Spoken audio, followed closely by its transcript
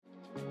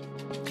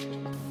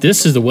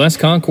This is the West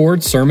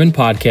Concord Sermon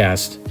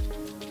Podcast.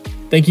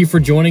 Thank you for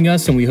joining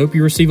us, and we hope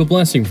you receive a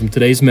blessing from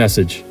today's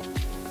message.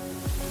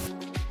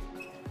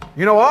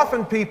 You know,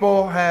 often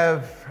people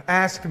have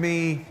asked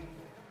me,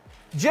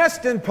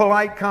 just in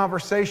polite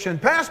conversation,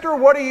 Pastor,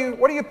 what are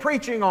you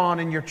preaching on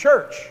in your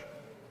church?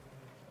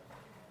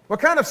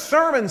 What kind of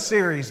sermon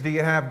series do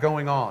you have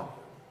going on?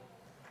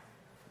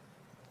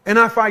 And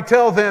if I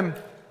tell them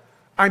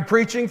I'm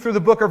preaching through the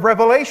book of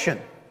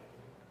Revelation,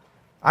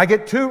 I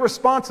get two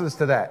responses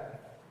to that.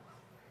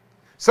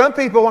 Some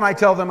people, when I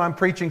tell them I'm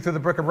preaching through the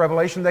book of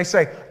Revelation, they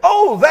say,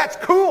 "Oh, that's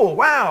cool,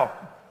 wow."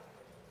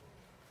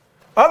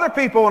 Other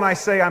people, when I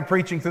say I'm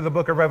preaching through the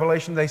book of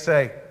Revelation, they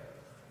say,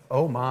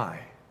 "Oh my."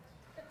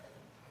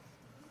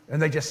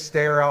 And they just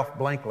stare off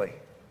blankly.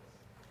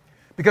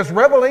 Because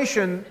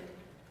Revelation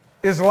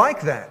is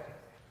like that.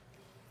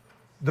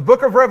 The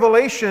book of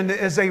Revelation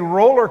is a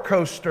roller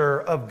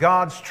coaster of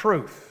God's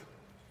truth.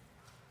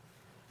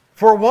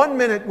 For 1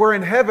 minute, we're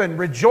in heaven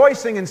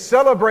rejoicing and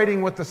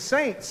celebrating with the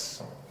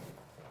saints.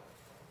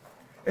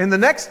 In the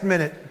next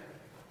minute,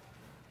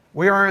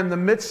 we are in the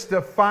midst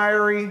of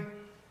fiery,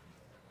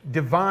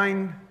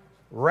 divine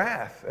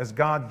wrath as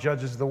God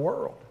judges the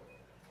world.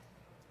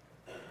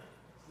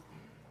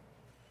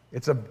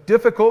 It's a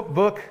difficult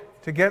book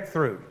to get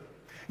through.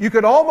 You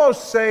could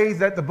almost say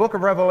that the book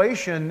of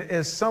Revelation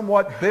is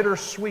somewhat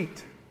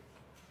bittersweet.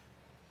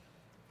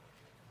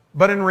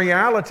 But in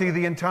reality,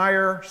 the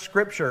entire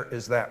Scripture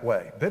is that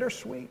way,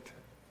 bittersweet.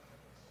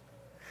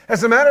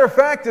 As a matter of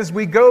fact, as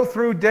we go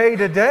through day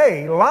to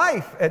day,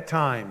 life at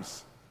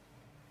times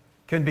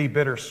can be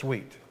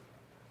bittersweet.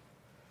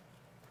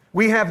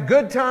 We have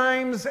good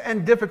times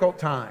and difficult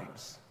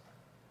times,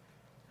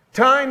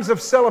 times of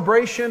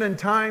celebration and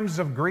times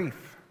of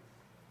grief.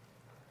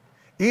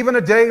 Even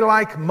a day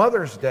like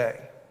Mother's Day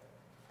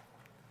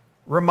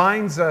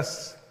reminds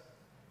us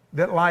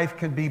that life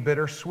can be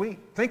bittersweet.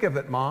 Think of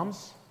it,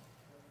 moms.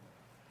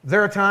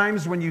 There are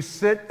times when you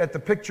sit at the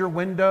picture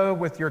window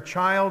with your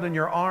child in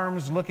your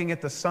arms looking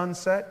at the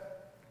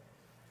sunset,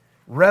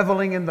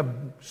 reveling in the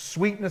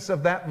sweetness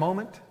of that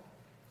moment.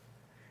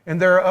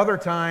 And there are other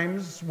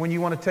times when you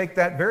want to take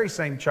that very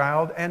same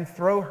child and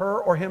throw her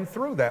or him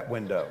through that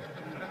window.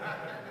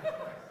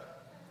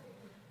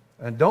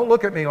 And don't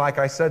look at me like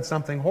I said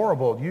something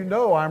horrible. You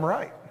know I'm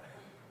right.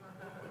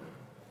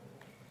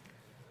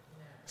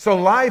 So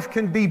life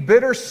can be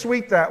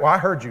bittersweet that way. I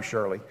heard you,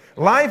 Shirley.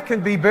 Life can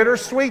be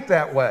bittersweet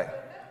that way.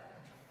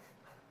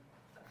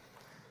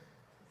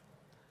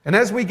 And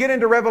as we get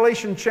into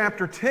Revelation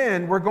chapter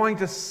 10, we're going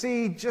to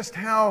see just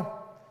how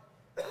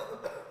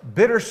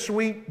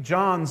bittersweet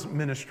John's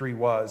ministry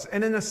was,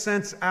 and in a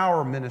sense,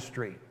 our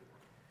ministry.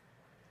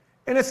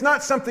 And it's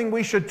not something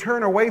we should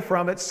turn away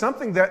from. It's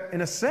something that,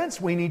 in a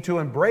sense, we need to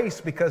embrace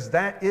because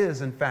that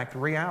is, in fact,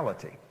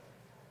 reality.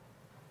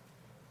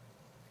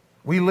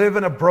 We live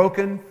in a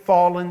broken,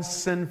 fallen,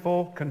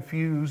 sinful,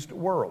 confused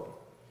world.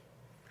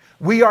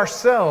 We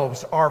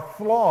ourselves are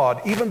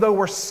flawed. Even though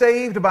we're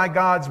saved by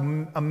God's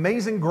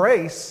amazing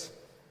grace,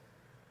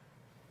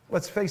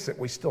 let's face it,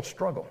 we still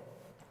struggle.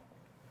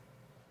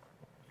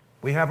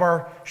 We have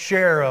our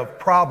share of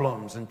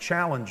problems and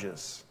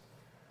challenges,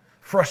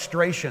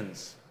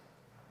 frustrations.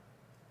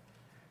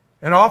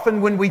 And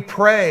often when we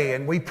pray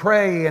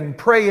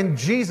in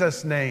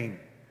Jesus' name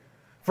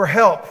for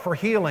help, for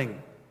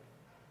healing,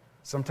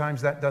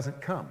 sometimes that doesn't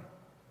come.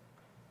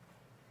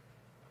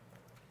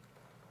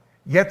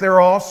 Yet there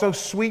are also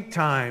sweet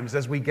times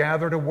as we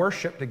gather to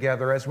worship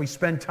together, as we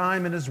spend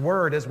time in His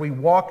Word, as we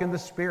walk in the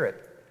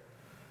Spirit,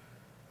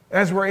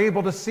 as we're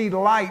able to see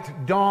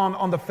light dawn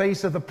on the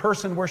face of the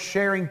person we're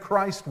sharing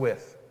Christ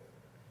with,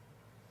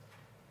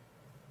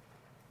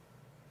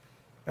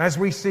 as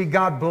we see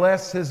God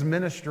bless His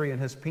ministry and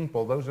His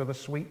people. Those are the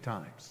sweet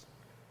times.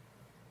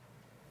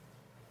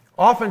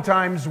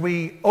 Oftentimes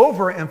we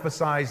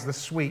overemphasize the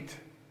sweet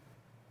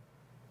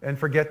and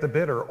forget the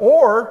bitter,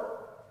 or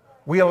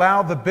we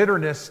allow the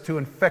bitterness to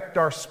infect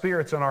our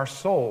spirits and our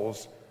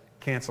souls,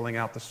 canceling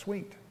out the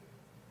sweet.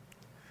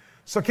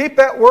 So keep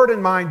that word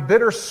in mind,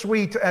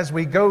 bittersweet, as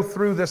we go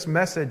through this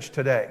message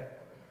today.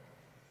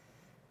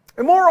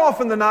 And more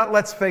often than not,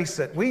 let's face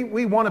it,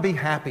 we want to be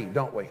happy,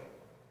 don't we?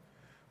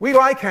 We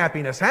like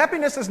happiness.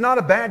 Happiness is not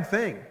a bad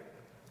thing.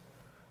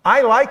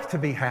 I like to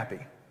be happy.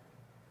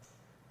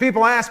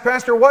 People ask,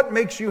 Pastor, what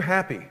makes you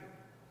happy?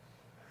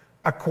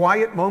 A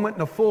quiet moment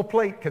and a full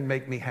plate can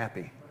make me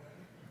happy.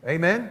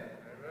 Amen?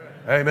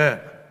 Amen.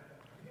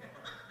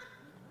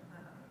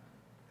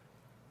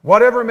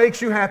 Whatever makes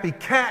you happy.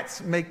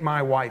 Cats make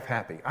my wife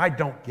happy. I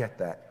don't get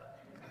that.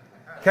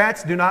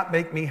 Cats do not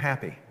make me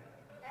happy.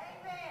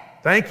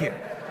 Thank you.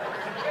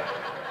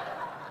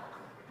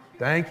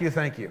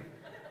 Thank you.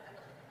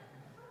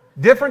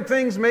 Different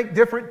things make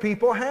different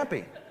people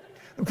happy.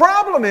 The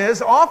problem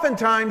is,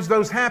 oftentimes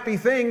those happy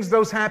things,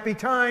 those happy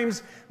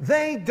times,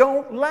 they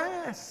don't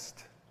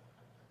last.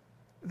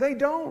 They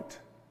don't.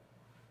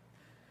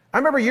 I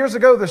remember years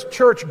ago, this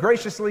church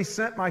graciously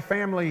sent my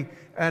family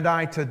and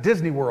I to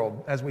Disney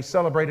World as we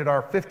celebrated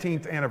our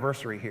 15th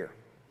anniversary here.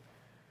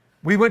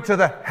 We went to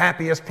the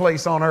happiest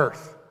place on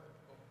earth.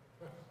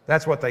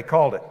 That's what they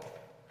called it.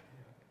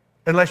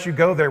 Unless you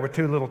go there with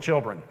 2 little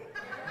children.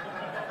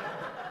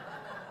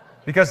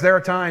 Because there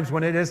are times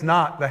when it is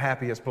not the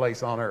happiest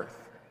place on earth.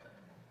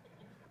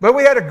 But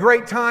we had a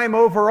great time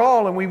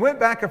overall, and we went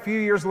back a few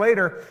years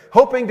later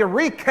hoping to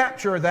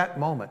recapture that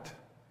moment.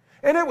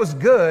 And it was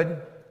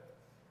good,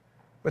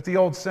 but the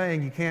old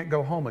saying, you can't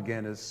go home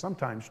again, is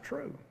sometimes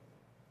true.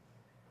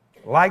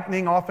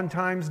 Lightning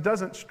oftentimes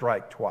doesn't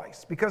strike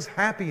twice because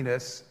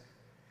happiness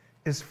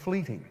is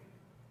fleeting.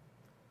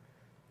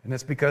 And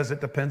it's because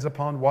it depends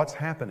upon what's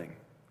happening.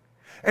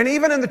 And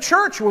even in the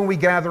church when we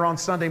gather on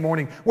Sunday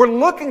morning, we're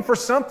looking for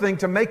something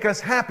to make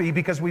us happy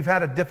because we've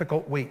had a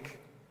difficult week.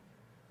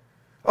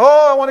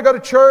 Oh, I want to go to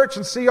church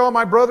and see all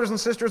my brothers and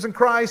sisters in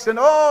Christ. And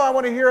oh, I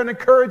want to hear an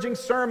encouraging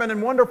sermon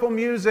and wonderful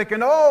music.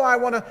 And oh, I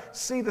want to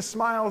see the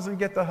smiles and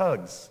get the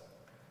hugs.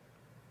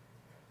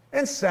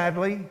 And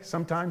sadly,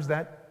 sometimes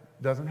that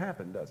doesn't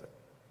happen, does it?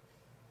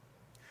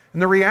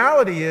 And the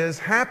reality is,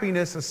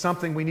 happiness is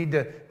something we need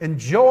to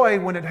enjoy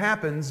when it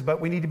happens, but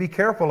we need to be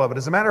careful of it.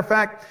 As a matter of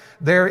fact,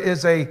 there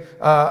is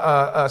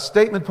a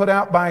statement put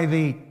out by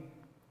the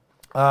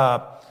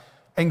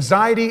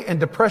Anxiety and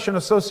Depression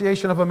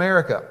Association of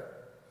America.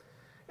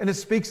 And it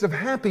speaks of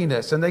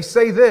happiness. And they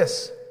say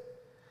this: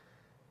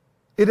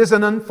 it is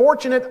an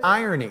unfortunate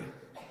irony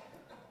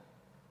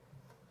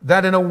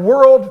that in a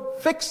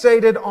world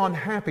fixated on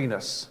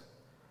happiness,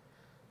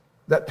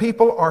 that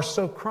people are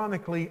so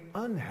chronically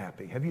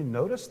unhappy. Have you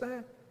noticed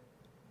that?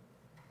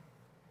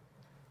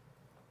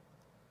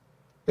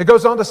 It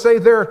goes on to say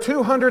there are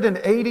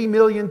 280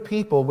 million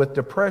people with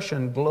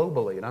depression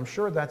globally. And I'm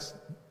sure that's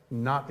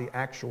not the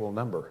actual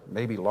number,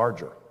 maybe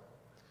larger.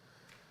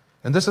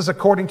 And this is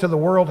according to the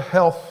World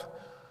Health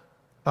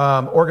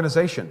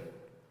Organization.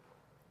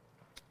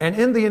 And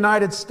in the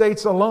United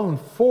States alone,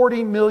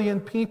 40 million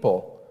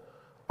people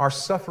are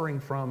suffering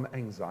from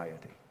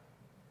anxiety.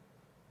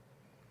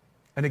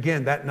 And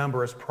again, that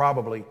number is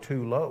probably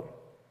too low.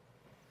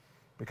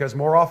 Because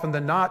more often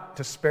than not,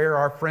 to spare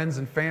our friends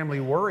and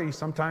family worry,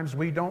 sometimes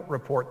we don't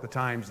report the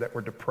times that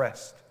we're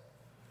depressed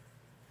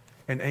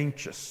and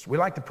anxious. We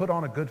like to put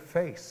on a good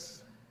face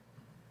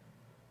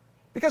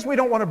because we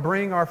don't want to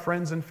bring our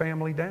friends and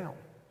family down.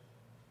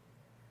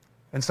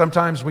 And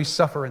sometimes we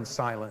suffer in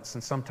silence,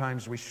 and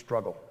sometimes we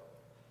struggle.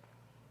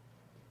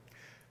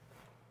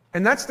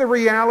 And that's the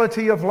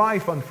reality of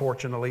life,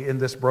 unfortunately, in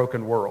this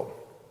broken world.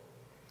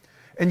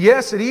 And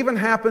yes, it even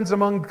happens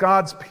among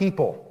God's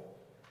people.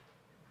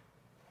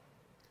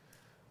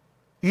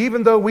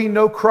 Even though we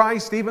know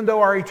Christ, even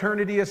though our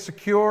eternity is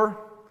secure,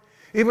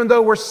 even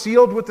though we're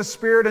sealed with the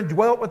Spirit and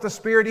dwelt with the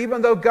Spirit,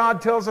 even though God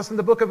tells us in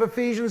the book of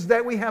Ephesians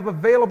that we have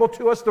available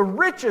to us the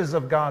riches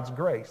of God's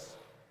grace,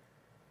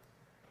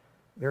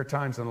 there are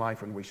times in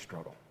life when we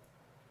struggle.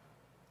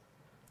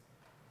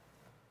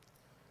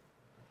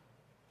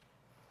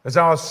 As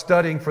I was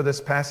studying for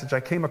this passage, I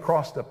came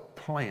across a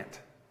plant.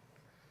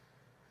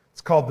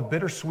 It's called the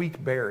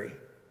bittersweet berry.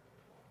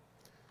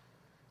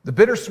 The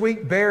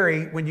bittersweet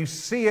berry, when you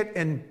see it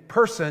in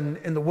person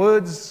in the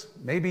woods,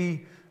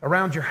 maybe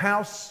around your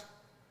house,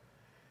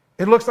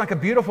 it looks like a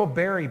beautiful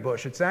berry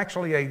bush. It's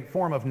actually a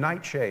form of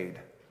nightshade.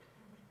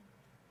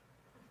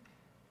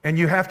 And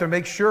you have to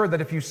make sure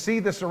that if you see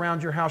this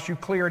around your house, you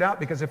clear it out,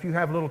 because if you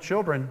have little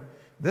children,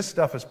 this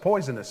stuff is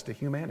poisonous to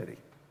humanity.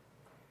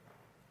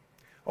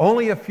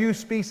 Only a few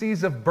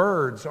species of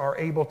birds are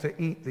able to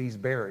eat these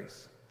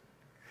berries.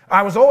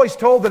 I was always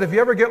told that if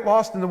you ever get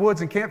lost in the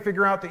woods and can't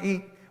figure out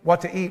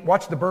what to eat,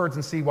 watch the birds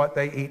and see what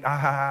they eat.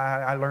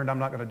 I learned I'm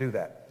not going to do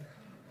that.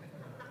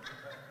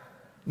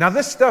 Now,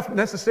 this stuff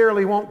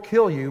necessarily won't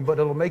kill you, but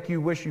it'll make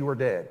you wish you were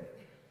dead.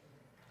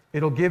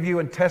 It'll give you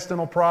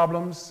intestinal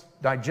problems,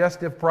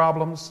 digestive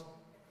problems.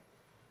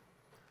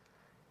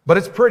 But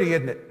it's pretty,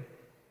 isn't it?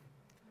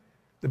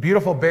 The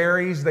beautiful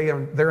berries,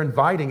 they're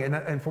inviting,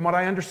 and from what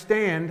I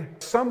understand,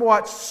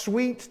 somewhat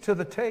sweet to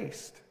the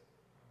taste.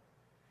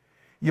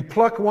 You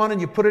pluck one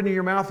and you put it in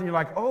your mouth and you're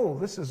like, oh,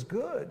 this is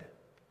good.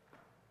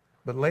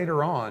 But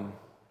later on,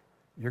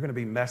 you're going to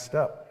be messed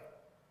up.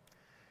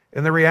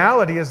 And the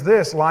reality is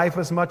this: life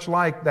is much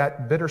like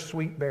that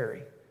bittersweet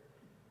berry.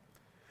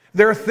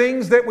 There are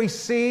things that we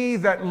see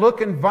that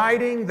look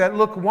inviting, that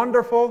look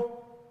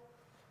wonderful,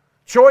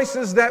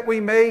 choices that we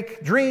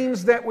make,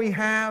 dreams that we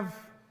have.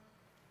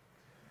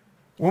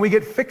 When we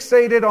get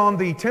fixated on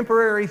the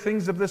temporary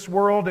things of this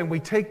world and we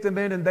take them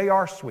in, and they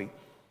are sweet,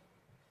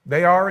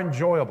 they are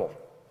enjoyable.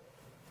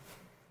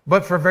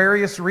 But for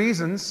various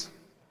reasons,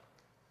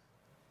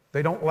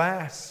 they don't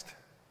last.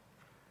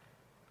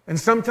 And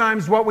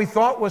sometimes what we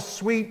thought was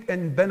sweet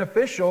and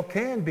beneficial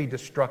can be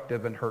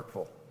destructive and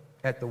hurtful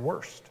at the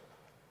worst.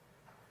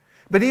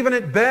 But even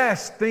at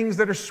best, things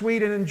that are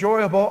sweet and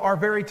enjoyable are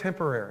very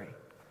temporary.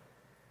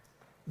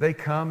 They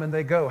come and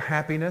they go.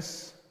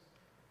 Happiness,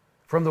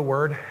 from the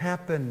word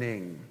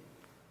happening.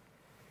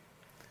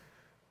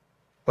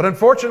 But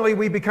unfortunately,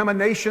 we become a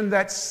nation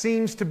that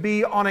seems to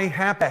be on a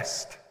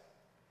half-best,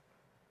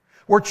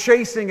 We're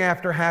chasing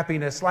after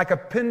happiness like a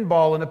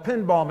pinball in a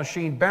pinball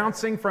machine,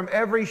 bouncing from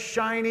every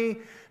shiny,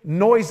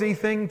 noisy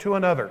thing to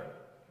another.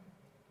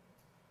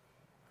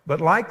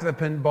 But like the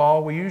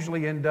pinball, we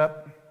usually end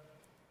up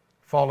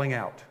falling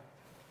out.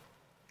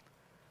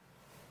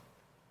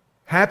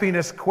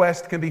 Happiness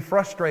quest can be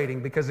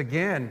frustrating because,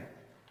 again,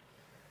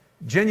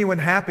 genuine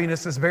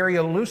happiness is very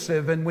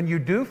elusive, and when you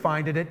do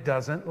find it, it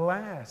doesn't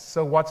last.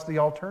 So what's the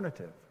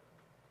alternative?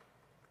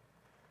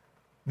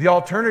 The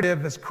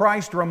alternative, as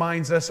Christ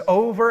reminds us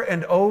over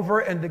and over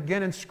and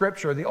again in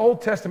Scripture, the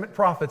Old Testament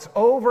prophets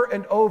over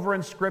and over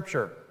in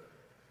Scripture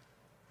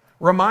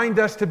remind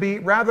us to be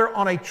rather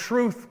on a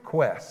truth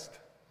quest.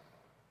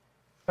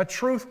 A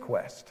truth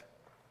quest.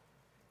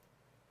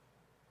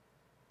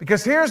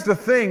 Because here's the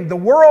thing, the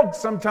world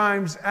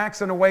sometimes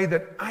acts in a way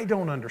that I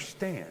don't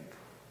understand.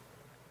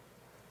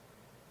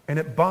 And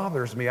it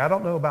bothers me. I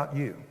don't know about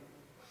you.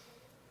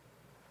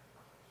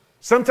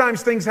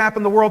 Sometimes things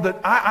happen in the world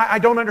that I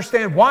don't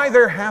understand why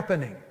they're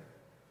happening.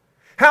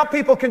 How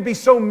people can be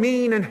so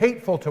mean and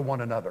hateful to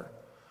one another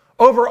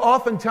over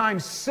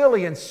oftentimes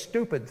silly and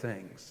stupid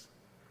things.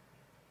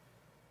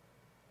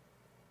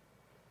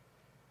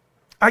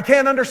 I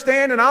can't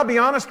understand, and I'll be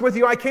honest with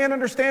you, I can't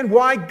understand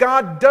why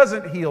God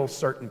doesn't heal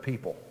certain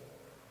people.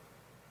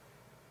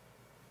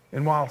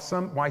 And why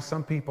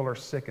some people are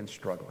sick and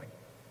struggling.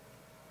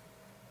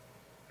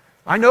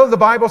 I know the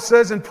Bible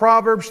says in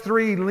Proverbs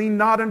 3, lean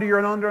not unto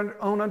your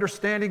own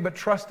understanding, but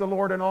trust the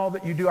Lord in all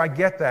that you do. I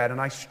get that, and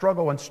I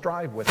struggle and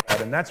strive with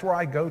that, and that's where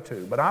I go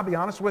to. But I'll be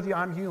honest with you,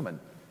 I'm human.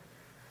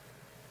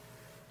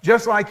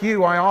 Just like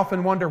you, I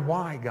often wonder,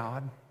 why,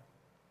 God?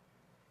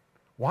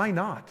 Why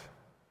not?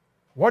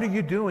 What are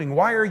you doing?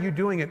 Why are you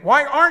doing it?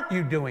 Why aren't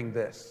you doing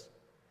this?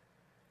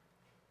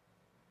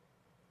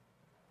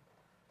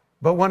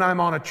 But when I'm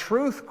on a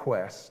truth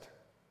quest,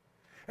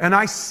 and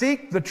I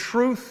seek the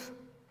truth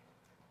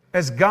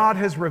as God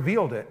has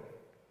revealed it,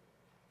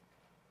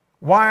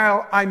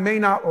 while I may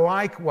not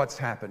like what's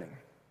happening,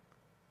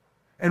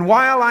 and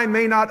while I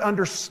may not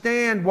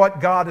understand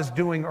what God is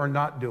doing or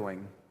not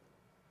doing,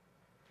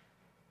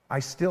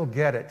 I still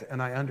get it,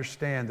 and I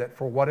understand that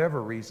for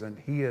whatever reason,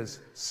 He is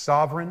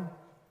sovereign,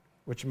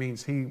 which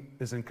means He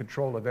is in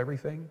control of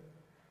everything.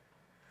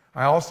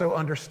 I also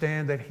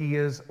understand that He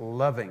is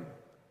loving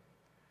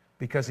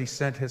because He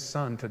sent His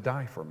Son to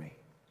die for me.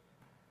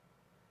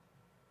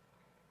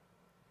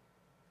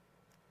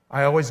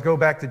 I always go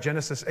back to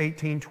Genesis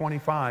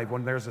 18:25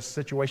 when there's a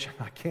situation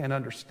I can't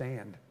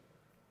understand.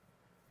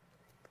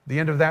 The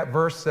end of that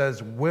verse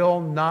says, will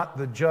not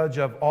the judge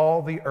of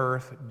all the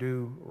earth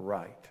do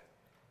right?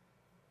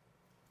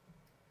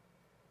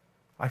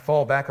 I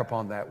fall back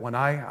upon that. When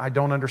I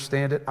don't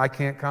understand it, I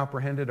can't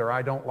comprehend it, or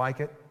I don't like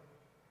it,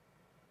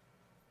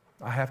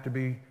 I have to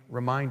be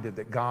reminded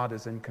that God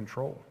is in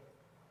control.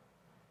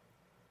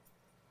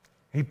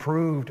 He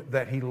proved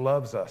that He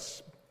loves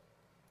us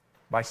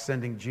by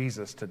sending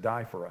Jesus to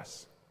die for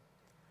us.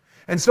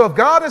 And so if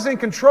God is in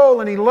control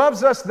and He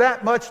loves us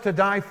that much to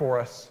die for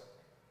us,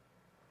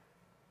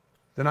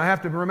 then I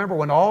have to remember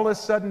when all is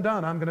said and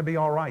done, I'm going to be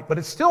all right. But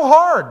it's still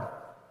hard.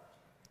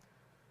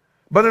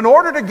 But in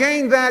order to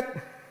gain that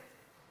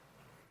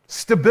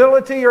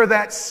stability or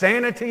that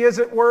sanity, as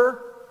it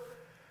were,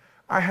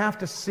 I have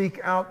to seek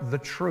out the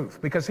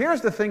truth. Because here's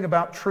the thing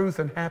about truth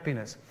and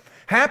happiness.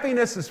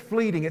 Happiness is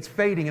fleeting, it's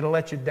fading, it'll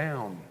let you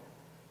down.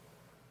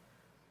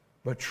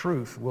 But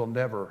truth will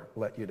never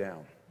let you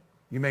down.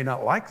 You may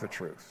not like the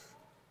truth,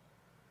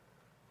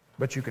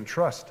 but you can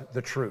trust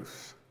the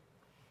truth.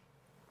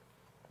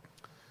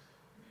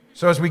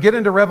 So as we get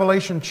into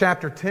Revelation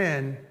chapter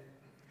 10,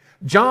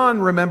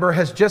 John, remember,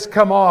 has just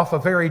come off a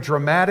very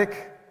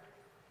dramatic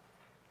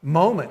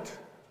moment.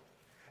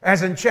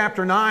 As in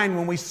chapter 9,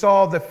 when we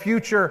saw the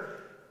future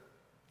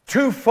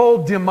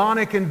twofold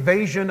demonic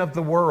invasion of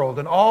the world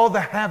and all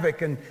the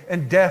havoc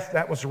and death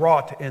that was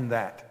wrought in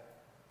that.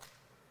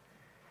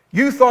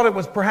 You thought it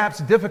was perhaps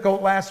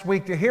difficult last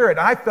week to hear it.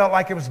 I felt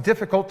like it was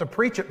difficult to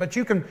preach it, but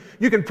you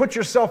can put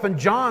yourself in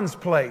John's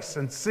place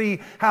and see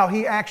how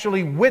he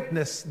actually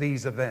witnessed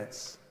these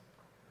events.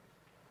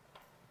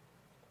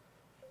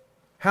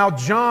 How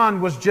John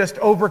was just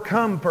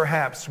overcome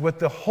perhaps with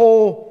the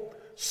whole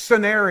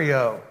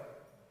scenario.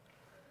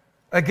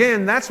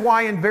 Again, that's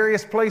why in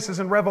various places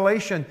in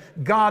Revelation,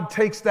 God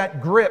takes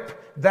that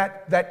grip,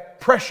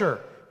 that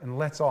pressure, and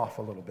lets off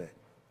a little bit.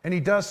 And He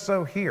does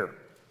so here.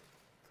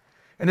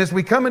 And as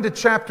we come into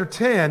chapter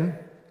 10,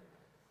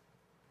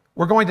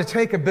 we're going to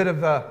take a bit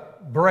of a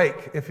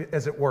break,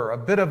 as it were, a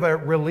bit of a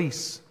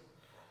release.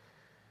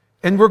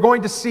 And we're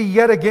going to see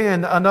yet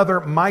again another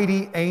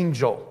mighty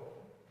angel.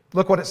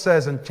 Look what it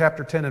says in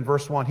chapter 10 and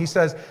verse 1. He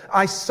says,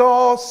 I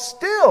saw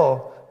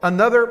still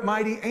another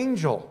mighty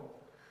angel.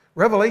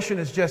 Revelation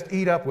is just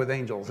eat up with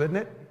angels, isn't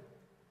it?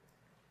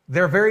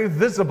 They're very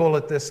visible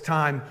at this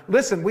time.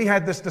 Listen, we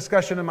had this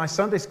discussion in my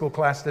Sunday school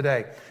class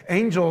today.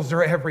 Angels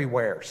are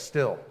everywhere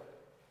still.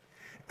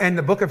 And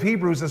the book of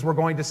Hebrews, as we're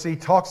going to see,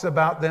 talks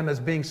about them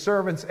as being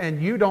servants,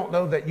 and you don't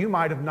know that you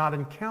might have not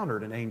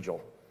encountered an angel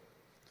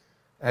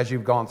as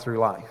you've gone through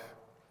life.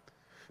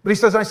 But he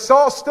says, I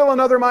saw still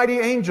another mighty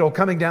angel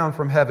coming down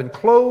from heaven,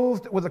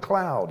 clothed with a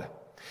cloud.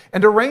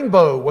 And a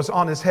rainbow was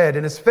on his head,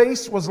 and his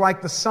face was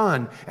like the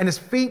sun, and his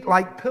feet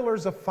like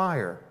pillars of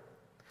fire.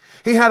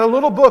 He had a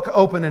little book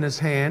open in his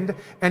hand,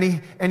 and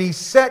he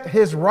set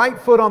his right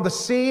foot on the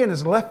sea and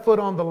his left foot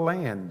on the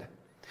land.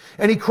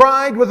 And he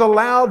cried with a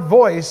loud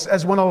voice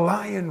as when a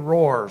lion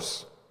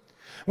roars.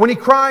 When he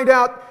cried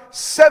out,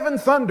 7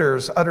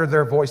 thunders uttered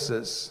their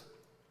voices.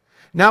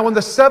 Now when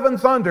the 7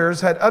 thunders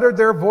had uttered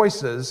their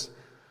voices,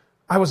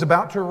 I was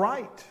about to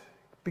write,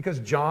 because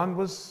John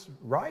was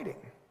writing.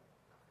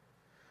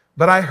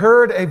 But I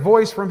heard a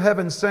voice from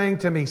heaven saying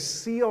to me,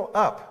 seal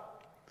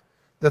up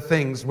the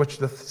things which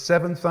the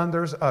 7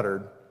 thunders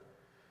uttered,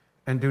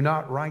 and do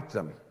not write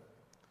them.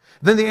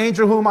 Then the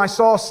angel whom I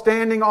saw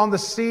standing on the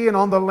sea and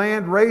on the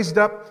land raised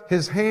up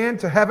his hand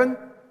to heaven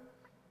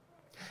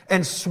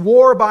and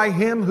swore by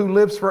him who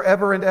lives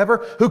forever and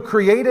ever, who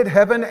created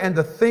heaven and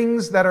the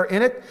things that are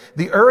in it,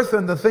 the earth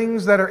and the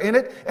things that are in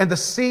it, and the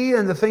sea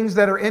and the things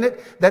that are in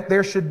it, that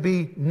there should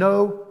be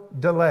no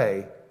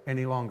delay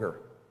any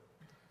longer.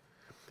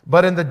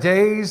 But in the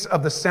days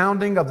of the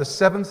sounding of the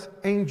 7th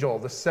angel,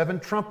 the 7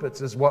 trumpets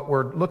is what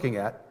we're looking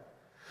at,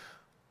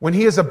 when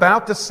he is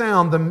about to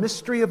sound, the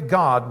mystery of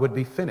God would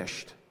be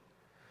finished,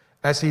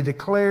 as he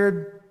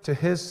declared to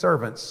his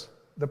servants,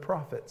 the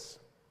prophets.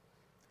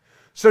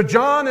 So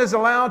John is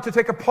allowed to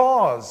take a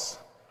pause,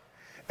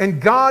 and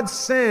God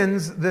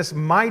sends this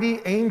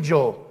mighty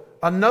angel,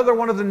 another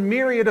one of the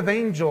myriad of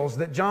angels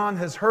that John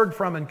has heard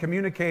from and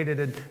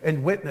communicated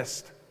and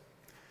witnessed.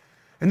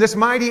 And this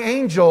mighty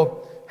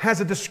angel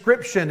has a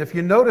description. If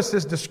you notice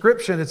his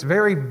description, it's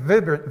very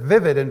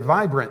vivid and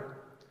vibrant.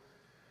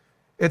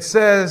 It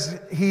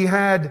says he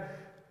had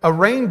a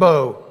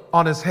rainbow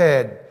on his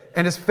head,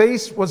 and his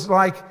face was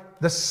like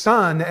the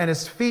sun, and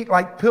his feet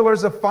like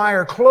pillars of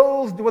fire,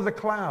 clothed with a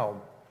cloud.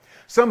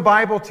 Some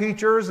Bible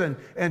teachers and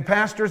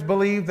pastors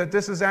believe that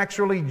this is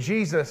actually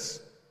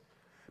Jesus,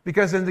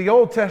 because in the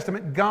Old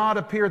Testament, God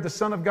appeared, the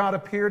Son of God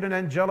appeared in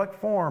angelic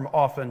form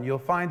often. You'll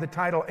find the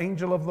title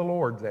Angel of the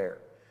Lord there.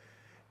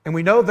 And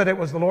we know that it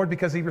was the Lord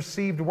because he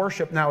received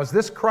worship. Now, is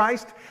this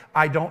Christ?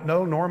 I don't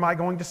know, nor am I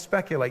going to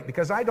speculate,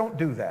 because I don't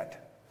do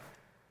that.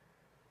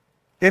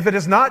 If it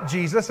is not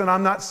Jesus, and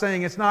I'm not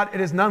saying it's not,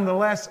 it is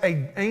nonetheless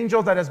an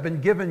angel that has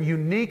been given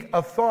unique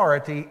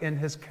authority in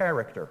his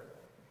character.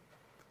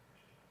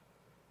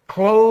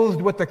 Clothed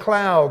with the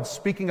clouds,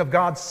 speaking of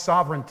God's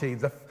sovereignty.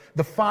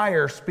 The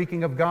fire,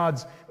 speaking of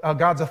God's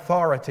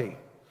authority.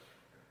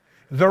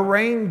 The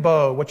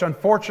rainbow, which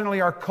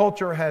unfortunately our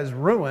culture has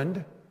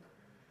ruined,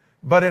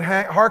 but it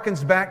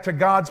harkens back to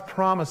God's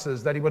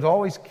promises, that he would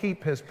always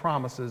keep his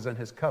promises and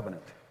his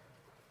covenant.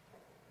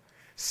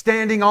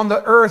 Standing on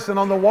the earth and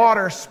on the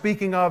water,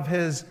 speaking of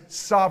his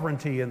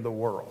sovereignty in the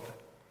world.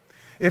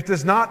 If it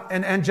is not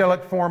an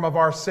angelic form of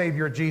our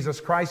Savior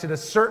Jesus Christ, it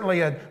is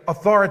certainly an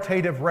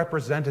authoritative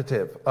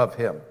representative of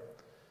him.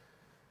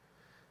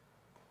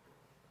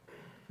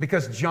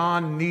 Because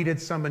John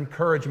needed some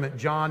encouragement,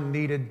 John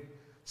needed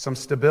some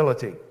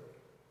stability.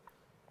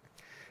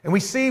 And we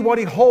see what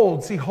he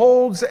holds. He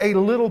holds a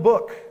little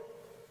book.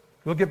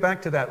 We'll get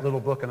back to that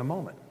little book in a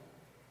moment.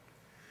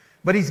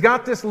 But he's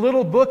got this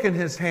little book in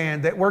his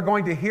hand that we're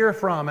going to hear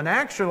from. And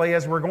actually,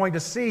 as we're going to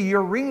see,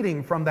 you're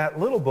reading from that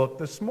little book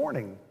this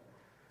morning.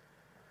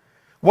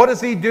 What does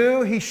he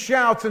do? He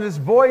shouts, and his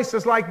voice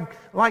is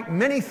like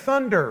many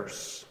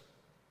thunders.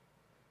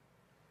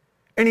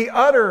 And he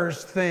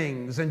utters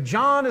things. And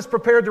John is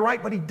prepared to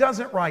write, but he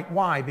doesn't write.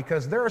 Why?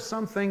 Because there are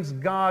some things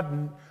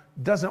God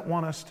doesn't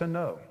want us to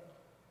know.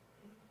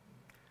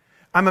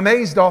 I'm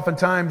amazed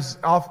oftentimes,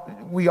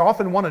 we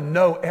often want to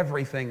know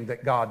everything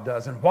that God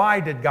does. And why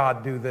did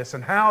God do this?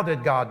 And how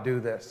did God do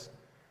this?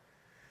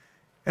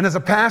 And as a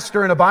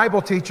pastor and a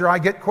Bible teacher, I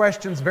get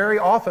questions very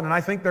often, and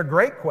I think they're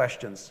great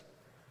questions.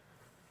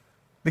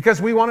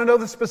 Because we want to know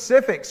the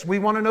specifics. We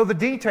want to know the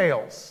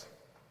details.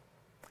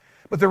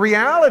 But the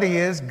reality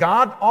is,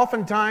 God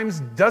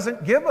oftentimes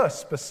doesn't give us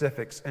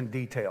specifics and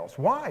details.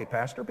 Why,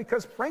 Pastor?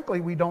 Because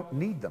frankly, we don't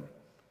need them.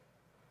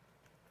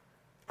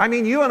 I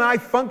mean, you and I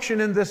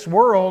function in this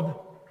world.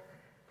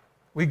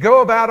 We go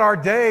about our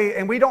day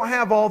and we don't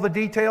have all the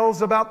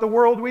details about the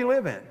world we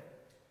live in.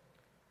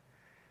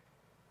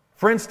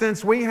 For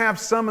instance, we have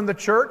some in the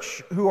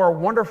church who are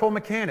wonderful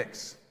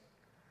mechanics.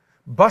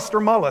 Buster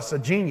Mullis, a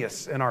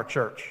genius in our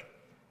church,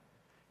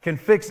 can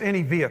fix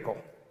any vehicle.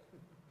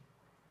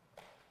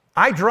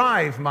 I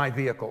drive my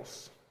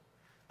vehicles.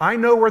 I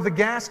know where the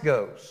gas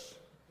goes.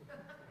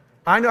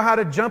 I know how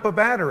to jump a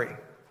battery.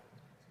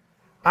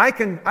 I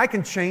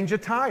can change a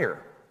tire.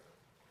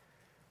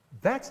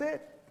 That's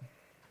it.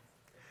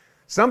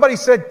 Somebody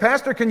said,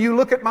 Pastor, can you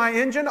look at my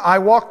engine? I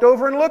walked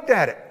over and looked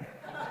at it.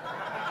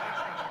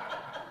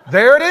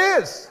 There it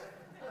is.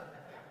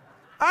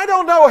 I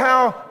don't know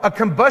how a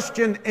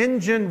combustion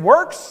engine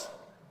works.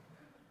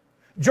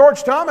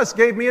 George Thomas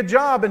gave me a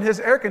job in his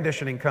air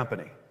conditioning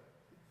company.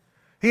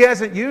 He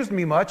hasn't used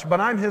me much, but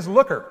I'm his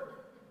looker.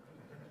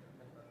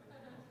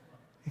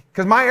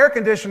 Because my air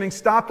conditioning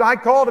stopped. I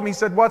called him. He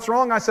said, "What's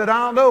wrong?" I said,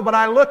 "I don't know, but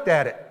I looked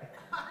at it."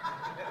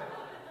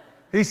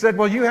 He said,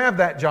 "Well, you have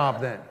that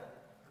job then."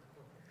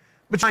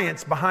 But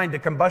science behind a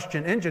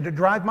combustion engine to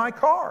drive my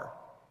car.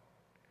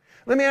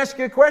 Let me ask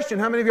you a question.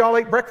 How many of y'all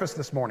ate breakfast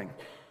this morning?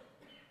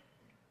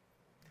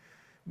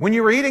 When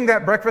you were eating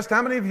that breakfast,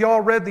 how many of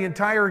y'all read the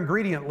entire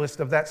ingredient list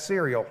of that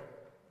cereal?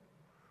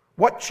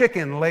 What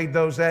chicken laid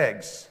those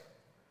eggs?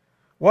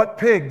 What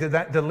pig did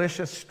that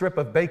delicious strip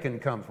of bacon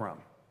come from?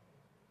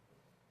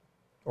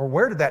 Or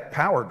where did that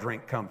power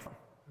drink come from?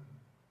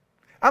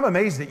 I'm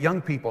amazed at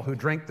young people who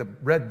drink the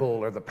Red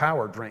Bull or the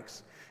power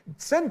drinks.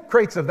 Send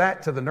crates of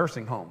that to the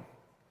nursing home.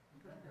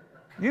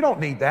 You don't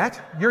need that.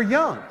 You're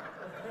young.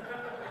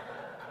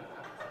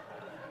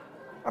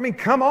 I mean,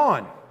 come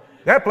on.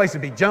 That place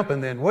would be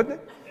jumping then, wouldn't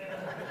it?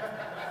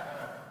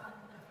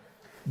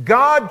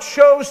 God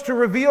chose to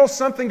reveal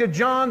something to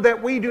John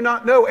that we do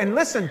not know. And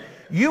listen,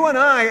 you and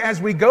I,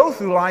 as we go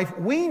through life,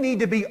 we need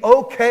to be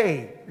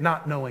okay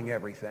not knowing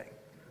everything.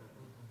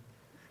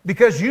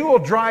 Because you will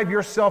drive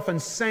yourself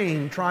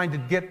insane trying to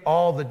get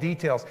all the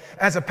details.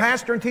 As a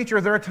pastor and teacher,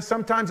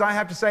 sometimes I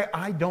have to say,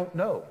 "I don't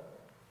know."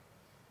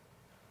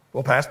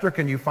 Well, Pastor,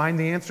 can you find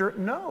the answer?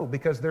 No,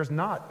 because there's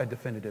not a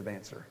definitive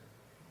answer.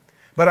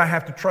 But I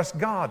have to trust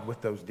God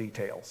with those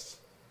details.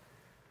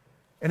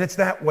 And it's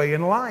that way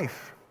in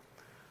life.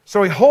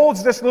 So he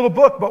holds this little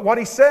book, but what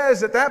he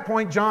says at that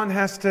point, John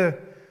has to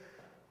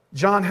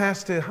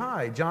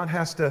hide. John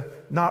has to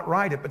not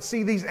write it. But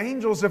see, these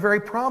angels are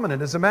very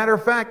prominent. As a matter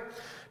of fact,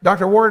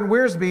 Dr. Warren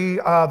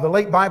Wiersbe, the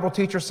late Bible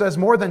teacher, says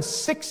more than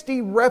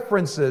 60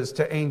 references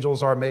to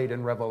angels are made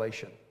in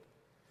Revelation.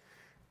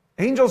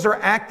 Angels are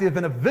active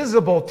in a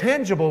visible,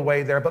 tangible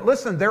way there. But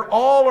listen, they're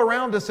all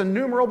around us,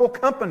 innumerable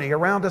company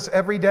around us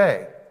every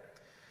day.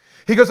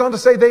 He goes on to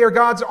say they are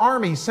God's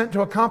army sent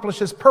to accomplish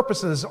His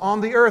purposes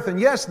on the earth. And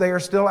yes, they are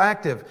still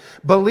active.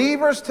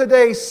 Believers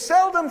today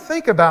seldom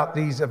think about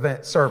these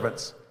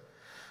servants.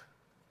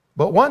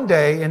 But one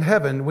day in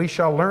heaven, we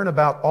shall learn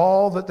about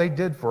all that they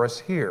did for us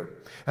here.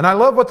 And I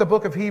love what the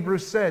book of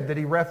Hebrews said that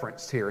he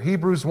referenced here.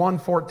 Hebrews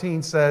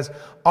 1:14 says,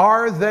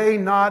 "Are they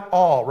not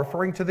all,"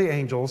 referring to the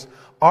angels,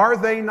 "are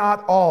they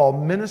not all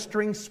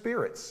ministering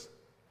spirits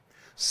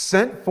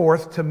sent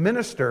forth to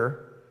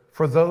minister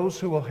for those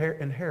who will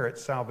inherit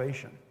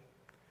salvation?"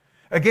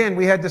 Again,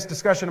 we had this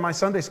discussion in my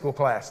Sunday school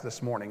class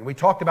this morning. We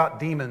talked about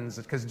demons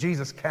because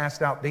Jesus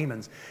cast out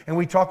demons. And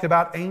we talked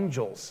about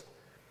angels.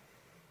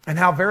 And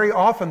how very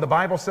often the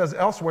Bible says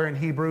elsewhere in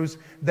Hebrews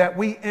that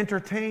we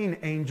entertain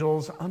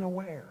angels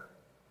unaware.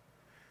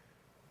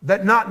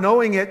 That not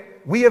knowing it,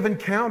 we have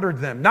encountered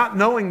them. Not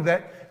knowing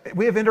that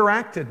we have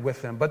interacted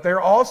with them. But they're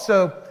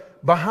also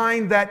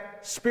behind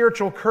that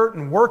spiritual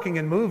curtain working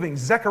and moving.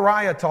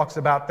 Zechariah talks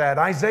about that.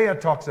 Isaiah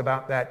talks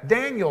about that.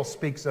 Daniel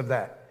speaks of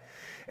that.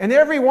 And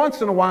every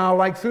once in a while,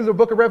 like through the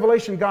book of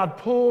Revelation, God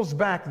pulls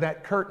back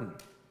that curtain.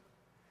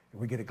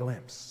 And we get a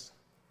glimpse.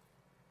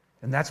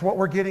 And that's what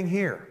we're getting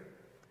here.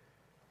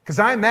 Because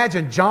I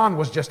imagine John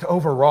was just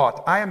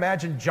overwrought. I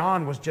imagine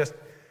John was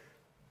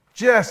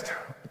just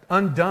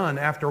undone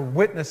after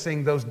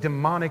witnessing those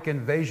demonic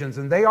invasions.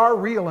 And they are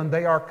real and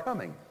they are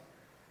coming.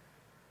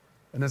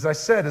 And as I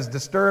said, as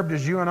disturbed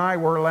as you and I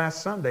were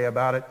last Sunday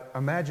about it,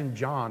 imagine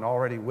John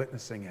already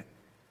witnessing it.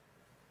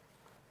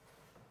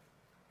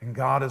 And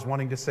God is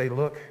wanting to say,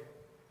 look,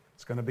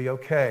 it's going to be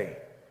okay.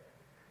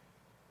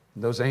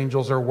 And those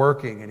angels are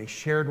working. And He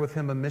shared with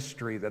him a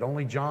mystery that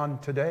only John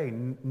today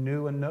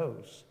knew and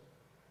knows.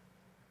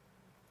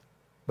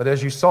 But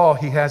as you saw,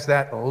 he has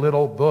that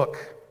little book.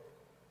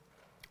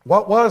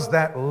 What was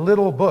that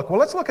little book? Well,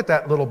 let's look at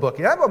that little book.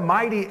 You have a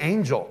mighty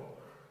angel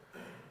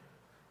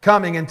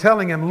coming and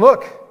telling him,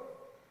 look,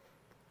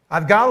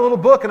 I've got a little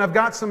book and I've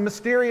got some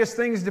mysterious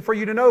things for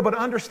you to know, but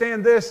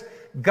understand this,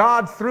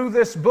 God through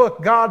this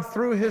book, God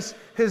through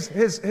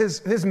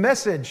His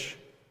message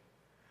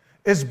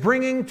is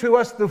bringing to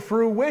us the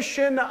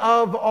fruition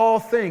of all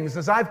things,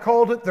 as I've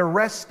called it, the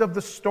rest of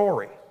the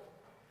story.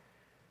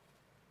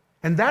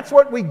 And that's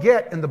what we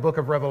get in the book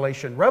of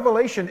Revelation.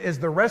 Revelation is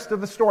the rest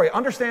of the story.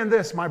 Understand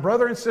this, my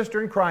brother and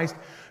sister in Christ,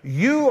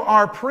 you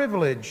are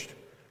privileged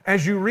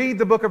as you read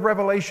the book of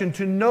Revelation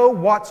to know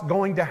what's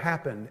going to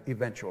happen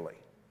eventually.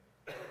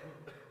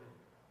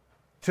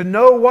 To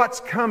know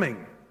what's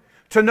coming.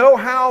 To know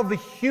how the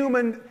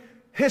human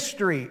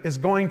history is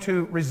going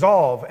to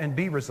resolve and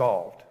be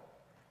resolved.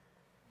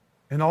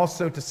 And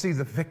also to see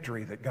the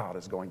victory that God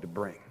is going to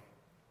bring.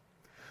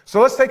 So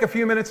let's take a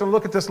few minutes and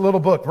look at this little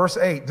book. Verse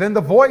 8. Then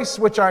the voice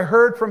which I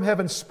heard from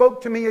heaven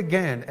spoke to me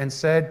again and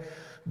said,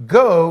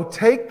 Go,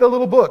 take the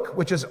little book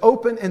which is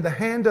open in the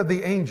hand of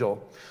the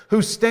angel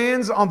who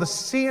stands on the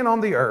sea and on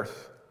the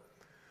earth.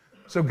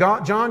 So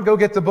John, go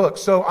get the book.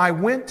 So I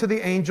went to the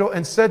angel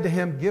and said to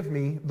him, Give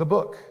me the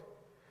book.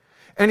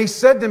 And he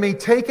said to me,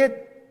 Take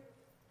it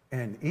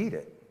and eat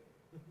it.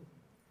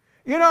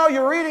 You know,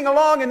 you're reading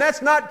along and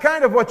that's not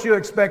kind of what you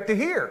expect to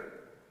hear.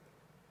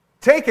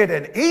 Take it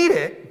and eat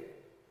it.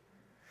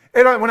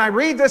 And when I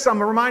read this,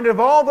 I'm reminded of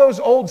all those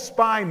old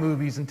spy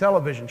movies and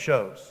television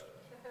shows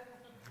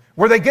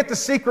where they get the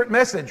secret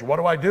message. What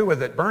do I do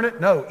with it? Burn it?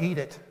 No, eat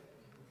it.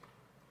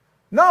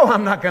 No,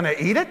 I'm not going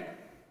to eat it.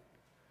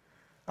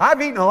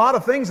 I've eaten a lot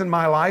of things in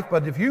my life,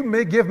 but if you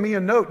may give me a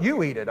note,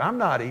 you eat it. I'm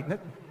not eating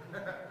it.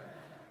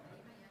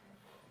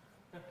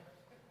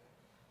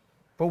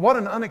 But what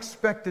an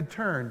unexpected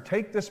turn.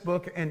 Take this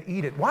book and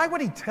eat it. Why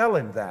would he tell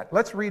him that?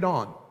 Let's read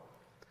on.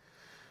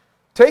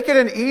 Take it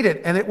and eat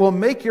it, and it will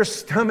make your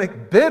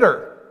stomach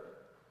bitter.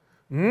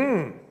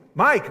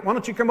 Mike, why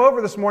don't you come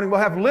over this morning? We'll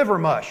have liver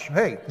mush.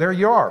 Hey, there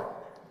you are.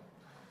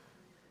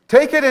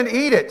 Take it and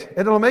eat it,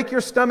 and it'll make your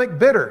stomach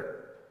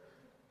bitter.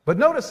 But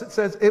notice it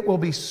says, it will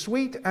be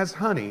sweet as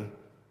honey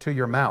to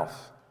your mouth.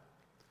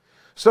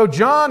 So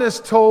John is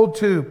told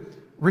to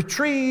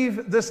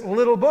retrieve this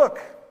little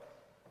book.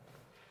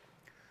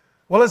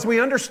 Well, as we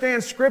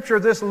understand Scripture,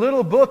 this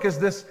little book is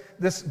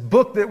this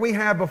book that we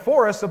have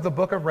before us of the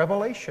book of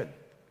Revelation.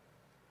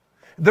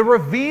 The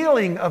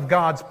revealing of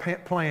God's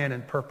plan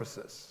and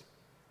purposes.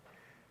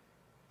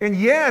 And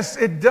yes,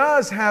 it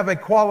does have a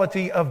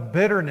quality of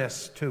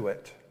bitterness to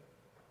it.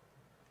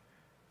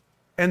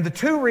 And the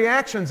two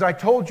reactions I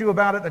told you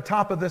about at the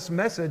top of this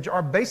message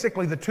are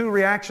basically the two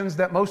reactions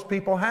that most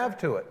people have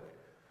to it.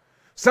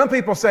 Some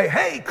people say,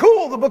 hey,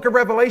 cool, the book of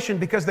Revelation,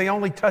 because they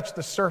only touch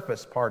the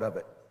surface part of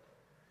it.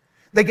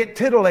 They get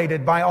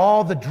titillated by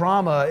all the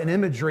drama and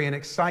imagery and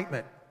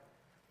excitement.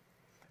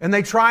 And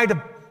they try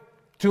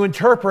to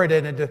interpret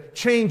it and to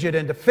change it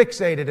and to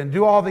fixate it and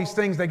do all these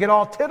things. They get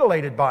all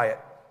titillated by it.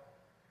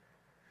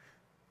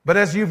 But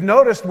as you've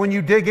noticed, when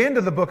you dig into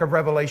the book of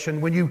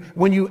Revelation, when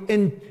you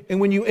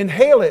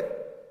inhale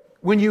it,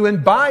 when you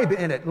imbibe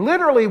in it,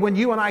 literally when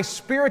you and I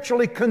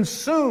spiritually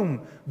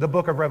consume the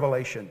book of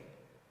Revelation,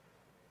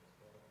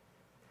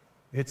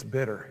 it's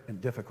bitter and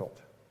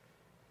difficult.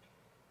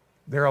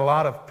 There are a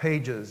lot of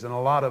pages and a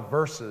lot of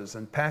verses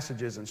and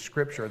passages in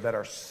Scripture that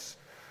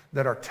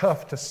are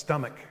tough to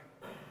stomach.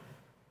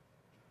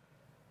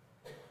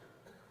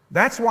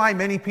 That's why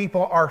many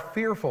people are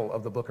fearful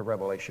of the book of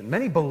Revelation.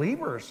 Many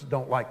believers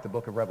don't like the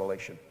book of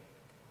Revelation.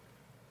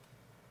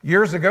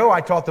 Years ago,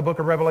 I taught the book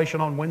of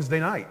Revelation on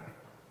Wednesday night.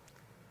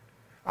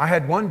 I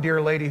had one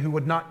dear lady who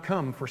would not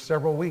come for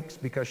several weeks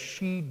because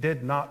she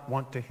did not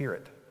want to hear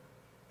it.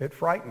 It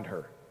frightened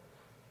her.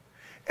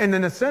 And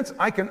in a sense,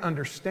 I can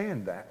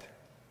understand that.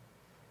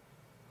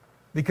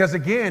 Because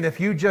again, if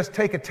you just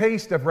take a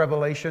taste of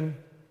Revelation,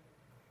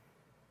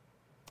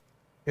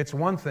 it's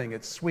one thing,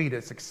 it's sweet,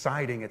 it's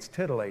exciting, it's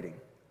titillating.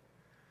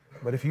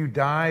 But if you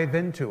dive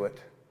into it,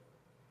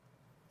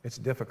 it's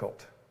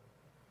difficult.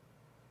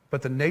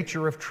 But the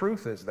nature of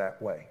truth is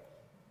that way.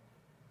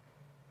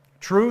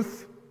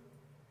 Truth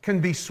can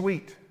be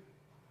sweet.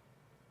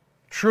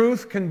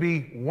 Truth can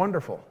be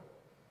wonderful.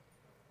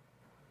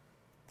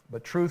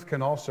 But truth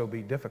can also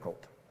be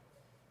difficult.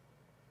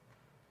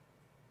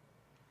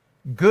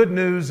 Good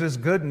news is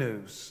good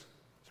news.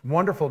 It's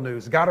wonderful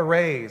news. Got a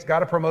raise,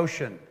 got a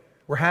promotion.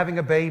 We're having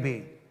a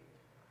baby.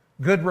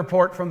 Good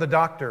report from the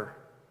doctor.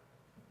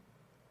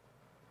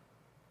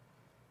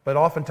 But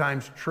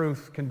oftentimes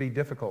truth can be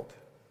difficult.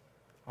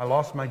 I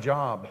lost my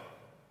job.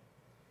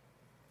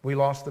 We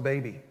lost the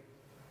baby.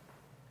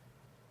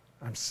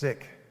 I'm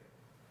sick.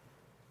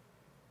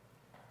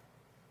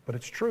 But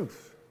it's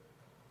truth.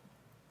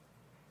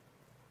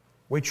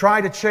 We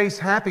try to chase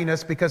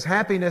happiness because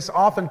happiness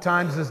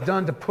oftentimes is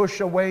done to push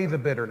away the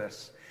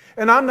bitterness.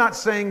 And I'm not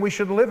saying we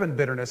should live in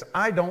bitterness.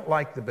 I don't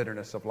like the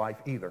bitterness of life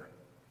either.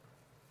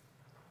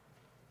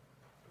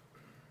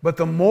 But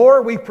the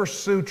more we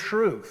pursue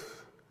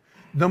truth,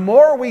 the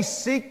more we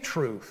seek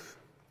truth,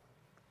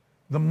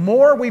 the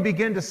more we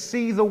begin to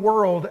see the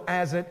world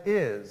as it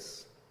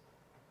is.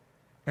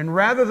 And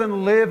rather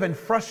than live in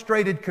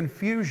frustrated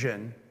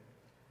confusion,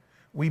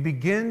 we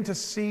begin to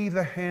see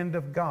the hand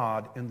of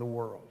God in the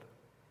world.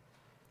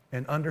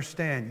 And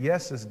understand,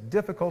 yes, as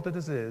difficult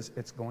as it is,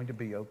 it's going to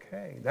be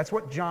okay. That's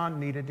what John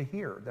needed to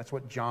hear. That's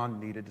what John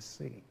needed to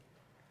see.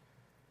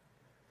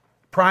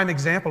 Prime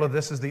example of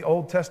this is the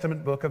Old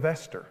Testament book of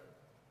Esther.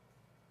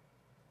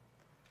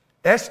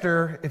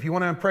 Esther, if you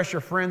want to impress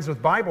your friends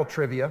with Bible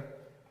trivia,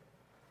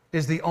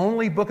 is the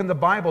only book in the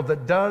Bible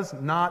that does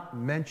not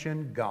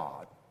mention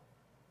God.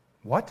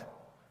 What?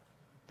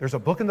 There's a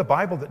book in the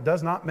Bible that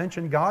does not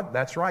mention God?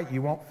 That's right.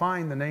 You won't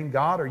find the name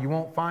God, or you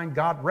won't find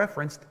God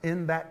referenced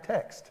in that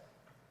text.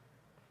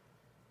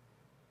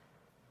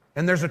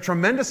 And there's a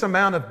tremendous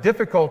amount of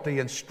difficulty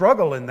and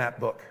struggle in that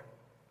book.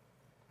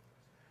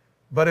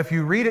 But if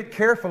you read it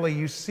carefully,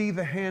 you see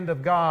the hand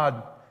of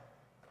God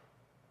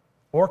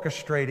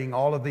orchestrating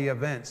all of the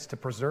events to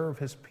preserve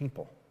His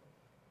people.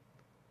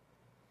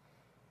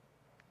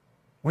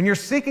 When you're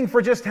seeking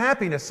for just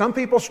happiness, some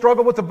people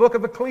struggle with the book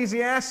of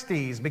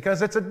Ecclesiastes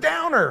because it's a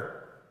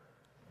downer.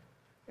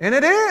 And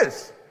it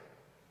is.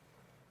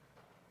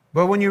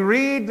 But when you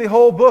read the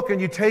whole book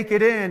and you take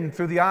it in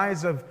through the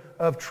eyes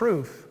of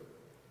truth,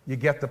 you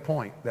get the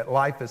point that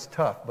life is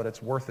tough, but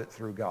it's worth it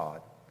through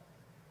God.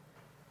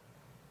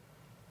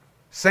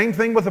 Same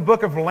thing with the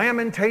book of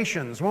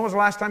Lamentations. When was the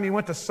last time you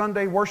went to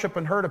Sunday worship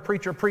and heard a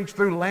preacher preach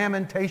through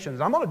Lamentations?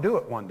 I'm going to do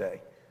it one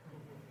day.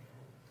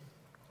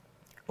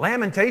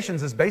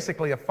 Lamentations is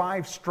basically a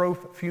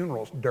 5-strophe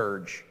funeral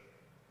dirge.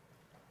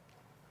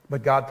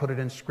 But God put it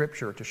in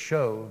Scripture to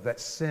show that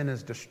sin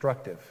is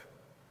destructive.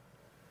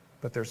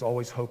 But there's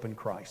always hope in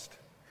Christ.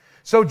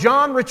 So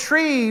John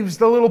retrieves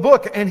the little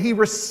book and he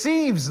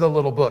receives the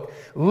little book.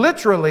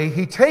 Literally,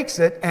 he takes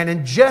it and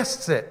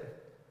ingests it.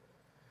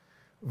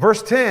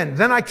 Verse 10,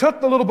 then I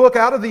took the little book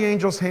out of the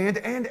angel's hand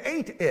and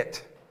ate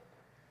it.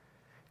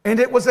 And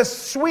it was as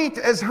sweet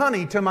as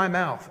honey to my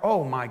mouth.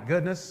 Oh my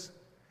goodness.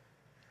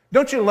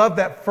 Don't you love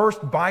that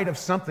first bite of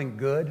something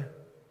good?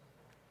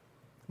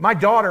 My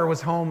daughter was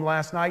home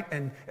last night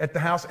and at the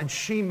house and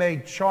she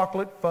made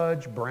chocolate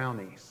fudge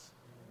brownies.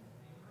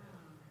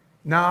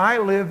 Now I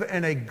live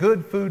in a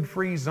good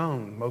food-free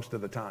zone most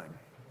of the time.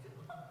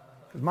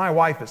 Because my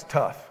wife is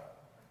tough.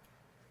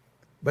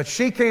 But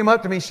she came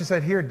up to me, she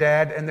said, here,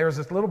 Dad, and there's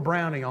this little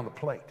brownie on the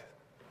plate.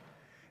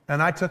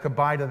 And I took a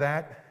bite of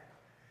that,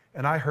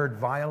 and I heard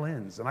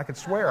violins, and I could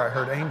swear I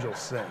heard angels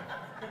sing.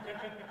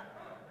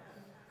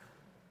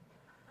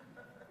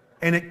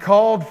 And it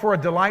called for a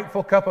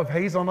delightful cup of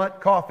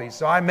hazelnut coffee,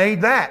 so I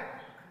made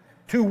that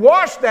to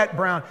wash that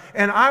brown.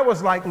 And I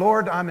was like,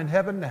 Lord, I'm in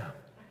heaven now.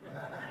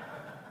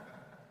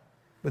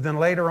 But then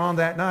later on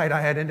that night,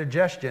 I had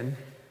indigestion,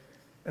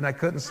 and I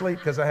couldn't sleep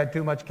because I had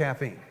too much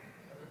caffeine.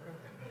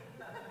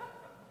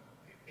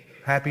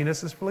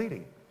 Happiness is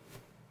fleeting.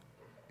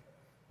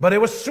 But it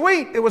was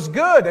sweet, it was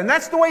good, and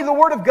that's the way the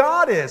Word of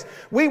God is.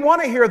 We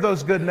want to hear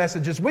those good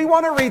messages. We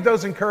want to read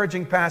those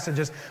encouraging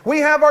passages. We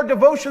have our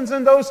devotions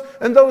in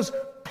those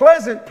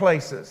pleasant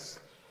places.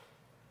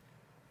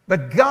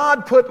 But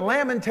God put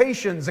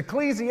Lamentations,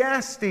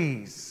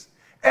 Ecclesiastes,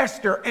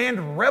 Esther,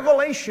 and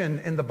Revelation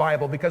in the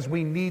Bible because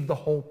we need the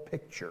whole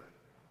picture.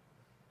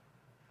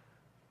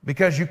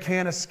 Because you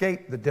can't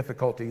escape the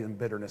difficulty and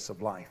bitterness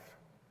of life.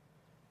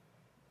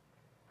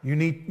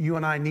 You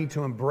and I need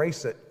to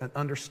embrace it and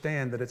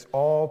understand that it's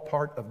all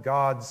part of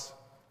God's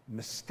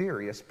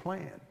mysterious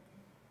plan.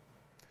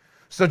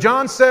 So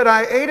John said,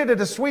 I ate it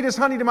as sweet as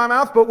honey to my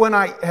mouth, but when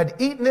I had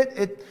eaten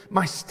it,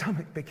 my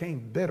stomach became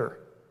bitter.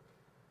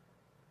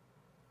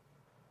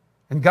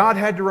 And God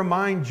had to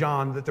remind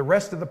John that the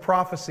rest of the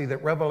prophecy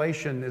that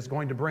Revelation is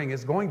going to bring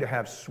is going to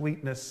have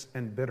sweetness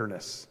and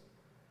bitterness.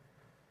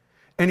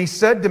 And he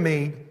said to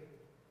me,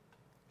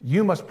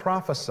 you must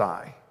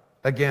prophesy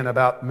again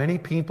about many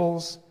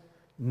peoples,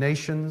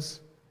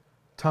 nations,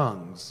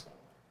 tongues,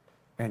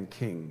 and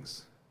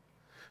kings.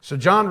 So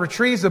John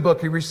retrieves the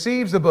book. He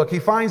receives the book. He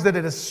finds that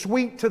it is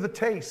sweet to the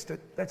taste.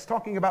 That's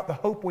talking about the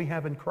hope we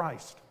have in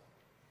Christ.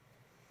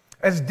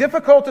 As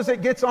difficult as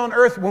it gets on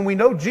earth, when we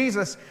know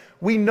Jesus,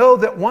 we know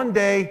that one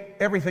day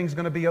everything's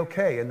going to be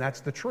okay, and that's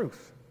the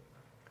truth.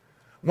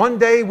 One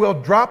day we'll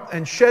drop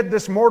and shed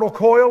this mortal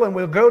coil, and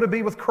we'll go to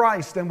be with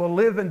Christ, and we'll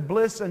live in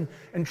bliss and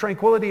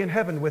tranquility in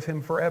heaven with Him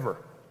forever.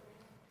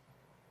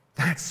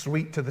 That's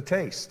sweet to the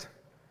taste.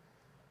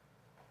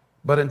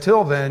 But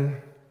until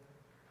then,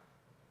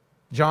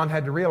 John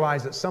had to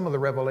realize that some of the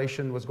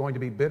revelation was going to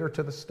be bitter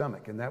to the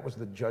stomach, and that was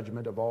the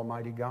judgment of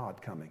Almighty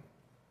God coming.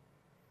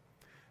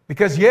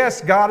 Because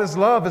yes, God is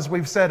love, as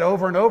we've said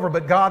over and over,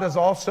 but God is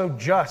also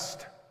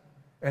just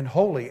and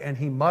holy, and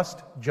He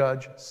must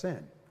judge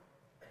sin.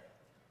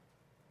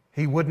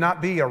 He would not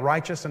be a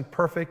righteous and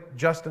perfect,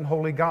 just and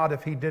holy God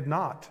if He did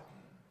not.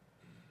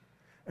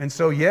 And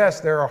so,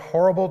 yes, there are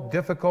horrible,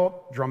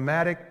 difficult,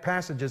 dramatic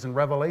passages in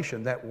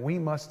Revelation that we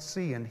must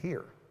see and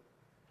hear.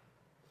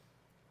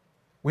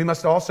 We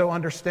must also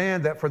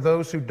understand that for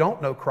those who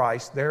don't know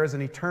Christ, there is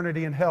an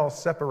eternity in hell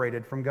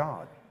separated from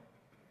God.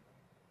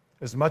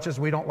 As much as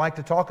we don't like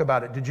to talk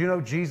about it, did you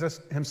know Jesus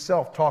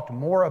Himself talked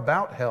more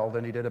about hell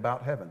than He did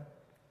about heaven?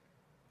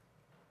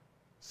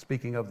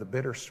 Speaking of the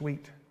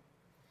bittersweet.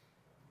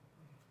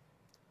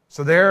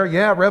 So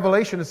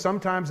Revelation is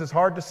sometimes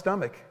hard to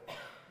stomach.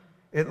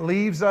 It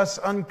leaves us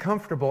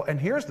uncomfortable. And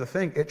here's the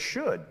thing, it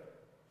should.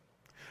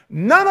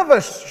 None of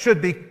us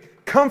should be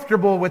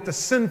comfortable with the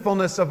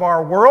sinfulness of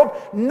our world.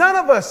 None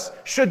of us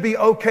should be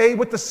okay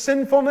with the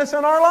sinfulness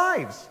in our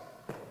lives.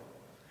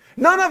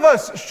 None of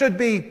us should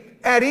be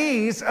at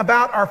ease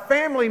about our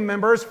family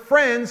members,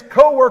 friends,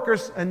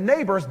 co-workers, and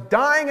neighbors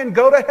dying and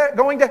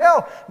going to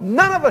hell.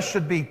 None of us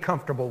should be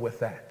comfortable with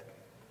that.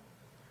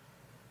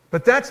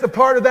 But that's the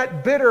part of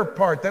that bitter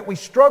part that we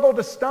struggle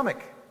to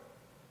stomach.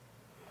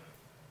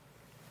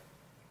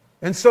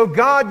 And so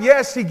God,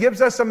 yes, He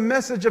gives us a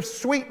message of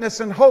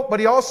sweetness and hope,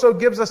 but He also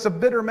gives us a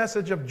bitter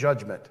message of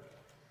judgment.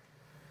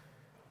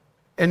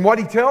 And what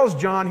He tells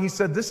John, He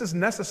said, this is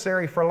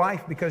necessary for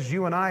life because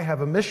you and I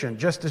have a mission,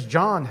 just as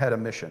John had a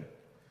mission.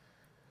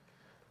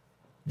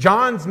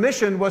 John's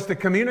mission was to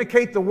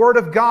communicate the Word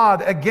of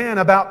God again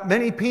about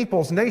many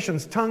peoples,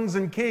 nations, tongues,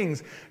 and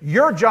kings.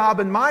 Your job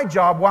and my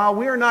job, while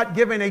we are not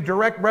given a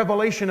direct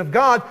revelation of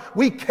God,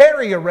 we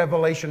carry a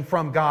revelation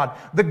from God.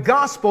 The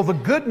gospel, the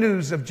good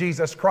news of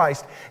Jesus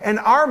Christ. And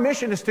our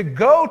mission is to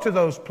go to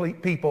those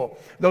people,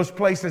 those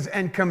places,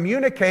 and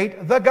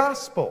communicate the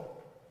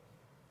gospel.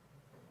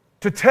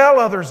 To tell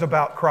others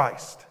about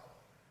Christ.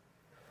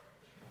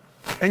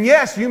 And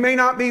yes, you may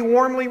not be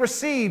warmly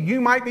received.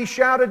 You might be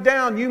shouted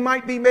down. You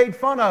might be made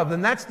fun of.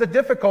 And that's the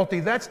difficulty.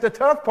 That's the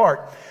tough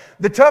part.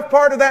 The tough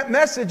part of that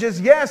message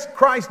is, yes,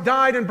 Christ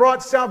died and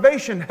brought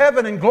salvation,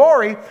 heaven, and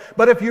glory.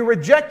 But if you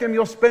reject Him,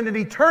 you'll spend an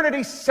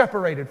eternity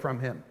separated from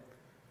Him.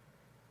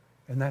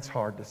 And that's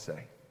hard to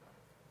say.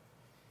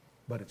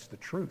 But it's the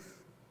truth.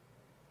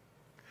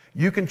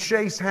 You can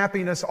chase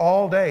happiness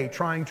all day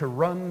trying to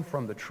run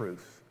from the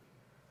truth.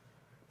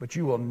 But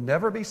you will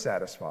never be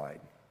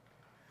satisfied.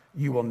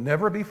 You will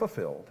never be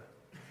fulfilled,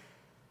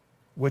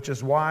 which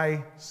is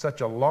why such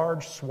a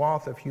large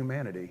swath of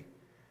humanity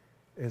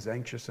is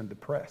anxious and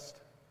depressed.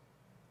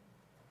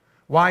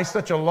 Why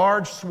such a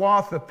large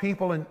swath of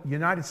people in the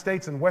United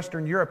States and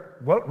Western Europe,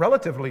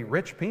 relatively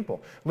rich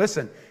people.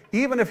 Listen,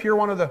 even if you're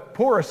one of the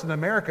poorest in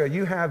America,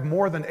 you have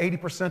more than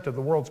 80% of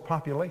the world's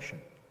population.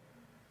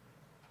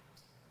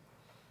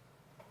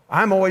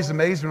 I'm always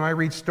amazed when I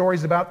read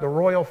stories about the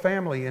royal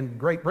family in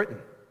Great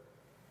Britain,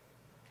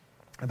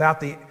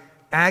 about the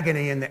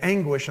agony and the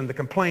anguish and the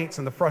complaints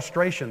and the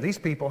frustration. These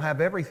people have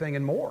everything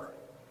and more.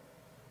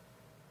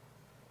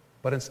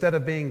 But instead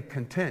of being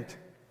content,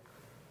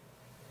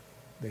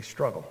 they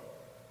struggle.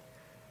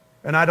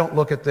 And I don't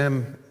look at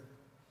them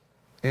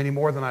any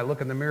more than I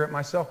look in the mirror at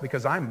myself,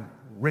 because I'm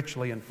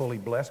richly and fully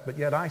blessed, but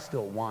yet I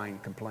still whine,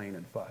 complain,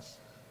 and fuss.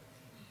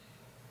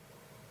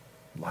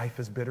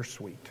 Life is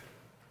bittersweet.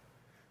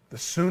 The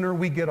sooner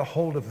we get a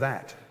hold of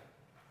that,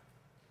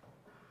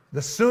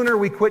 the sooner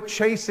we quit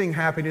chasing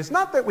happiness.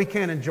 Not that we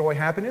can't enjoy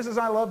happiness, as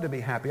I love to be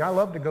happy. I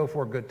love to go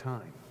for a good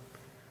time.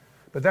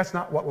 But that's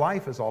not what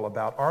life is all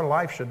about. Our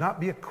life should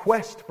not be a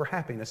quest for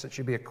happiness. It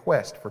should be a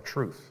quest for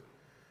truth.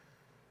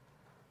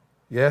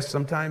 Yes,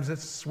 sometimes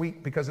it's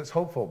sweet because it's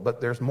hopeful, but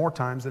there's more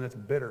times than it's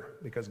bitter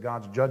because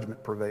God's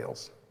judgment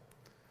prevails.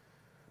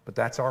 But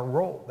that's our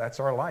role. That's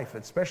our life,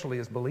 especially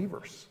as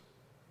believers.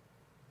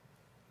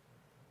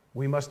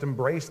 We must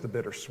embrace the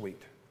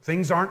bittersweet.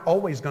 Things aren't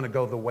always going to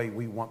go the way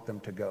we want them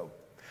to go.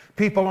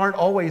 People aren't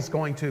always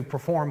going to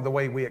perform the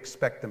way we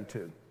expect them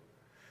to.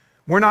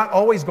 We're not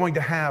always going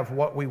to have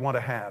what we want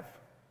to have.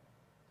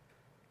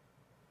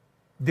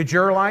 Did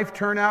your life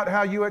turn out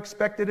how you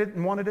expected it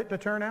and wanted it to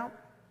turn out?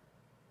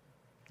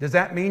 Does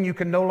that mean you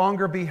can no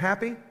longer be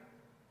happy?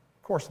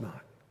 Of course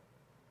not.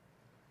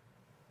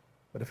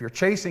 But if you're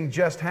chasing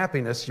just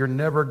happiness, you're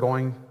never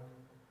going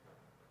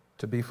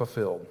to be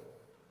fulfilled.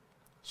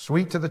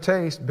 Sweet to the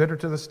taste, bitter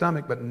to the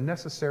stomach, but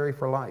necessary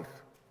for life.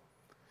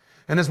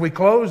 And as we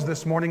close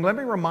this morning, let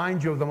me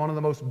remind you of one of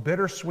the most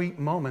bittersweet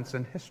moments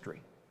in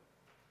history.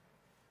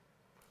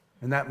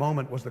 And that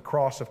moment was the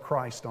cross of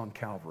Christ on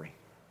Calvary.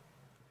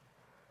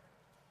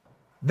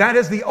 That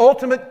is the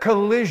ultimate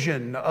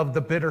collision of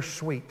the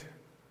bittersweet.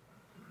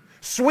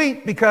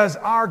 Sweet because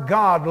our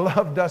God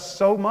loved us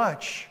so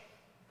much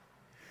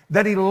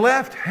that He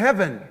left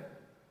heaven,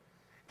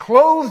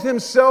 clothed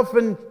Himself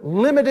in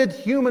limited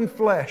human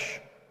flesh,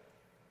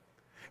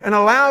 and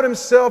allowed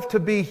Himself to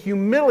be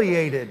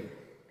humiliated,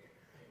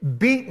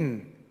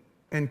 beaten,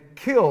 and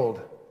killed,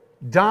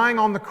 dying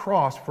on the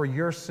cross for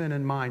your sin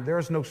and mine. There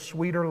is no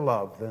sweeter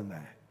love than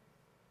that.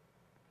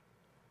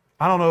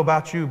 I don't know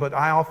about you, but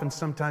I often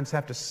sometimes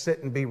have to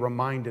sit and be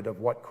reminded of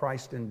what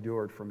Christ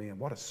endured for me, and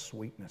what a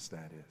sweetness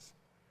that is.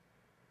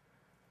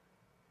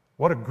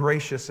 What a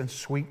gracious and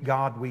sweet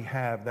God we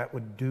have that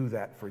would do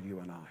that for you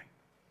and I.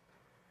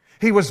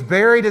 He was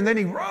buried and then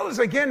He rose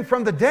again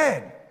from the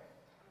dead.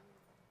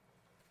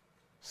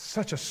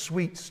 Such a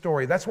sweet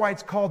story. That's why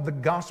it's called the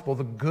gospel,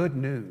 the good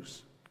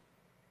news.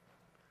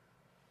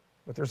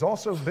 But there's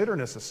also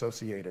bitterness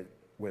associated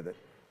with it.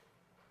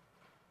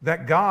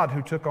 That God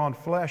who took on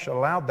flesh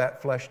allowed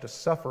that flesh to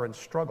suffer and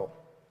struggle.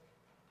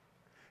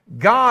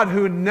 God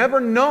who had never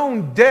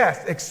known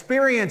death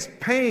experienced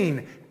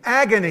pain,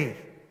 agony,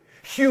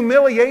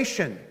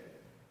 humiliation,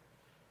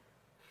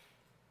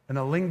 and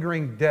a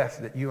lingering death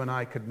that you and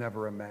I could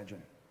never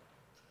imagine.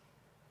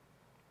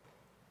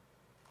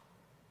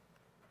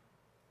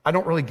 I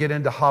don't really get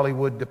into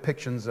Hollywood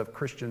depictions of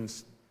Christian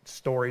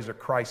stories or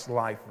Christ's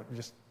life.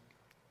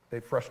 They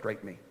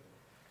frustrate me.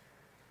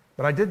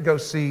 But I did go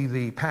see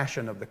the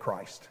Passion of the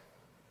Christ.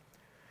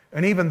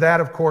 And even that,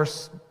 of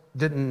course,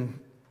 didn't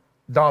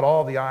dot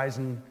all the I's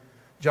and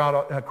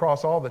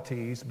cross all the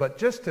T's, but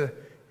just to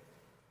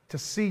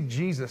see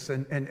Jesus,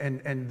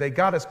 and they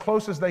got as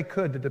close as they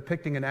could to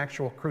depicting an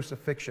actual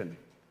crucifixion.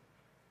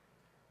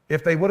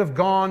 If they would have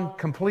gone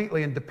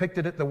completely and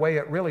depicted it the way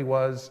it really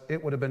was,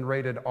 it would have been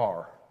rated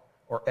R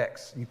or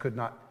X. You could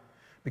not,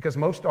 because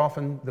most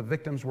often the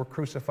victims were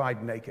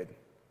crucified naked.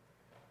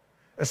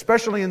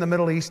 Especially in the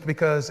Middle East,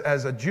 because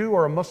as a Jew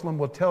or a Muslim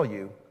will tell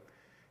you,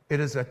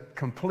 it is a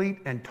complete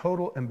and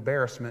total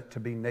embarrassment to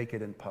be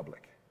naked in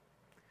public.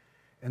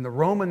 And the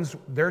Romans,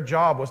 their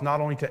job was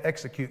not only to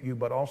execute you,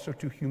 but also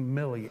to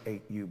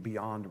humiliate you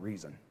beyond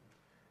reason,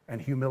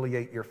 and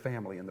humiliate your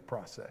family in the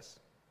process.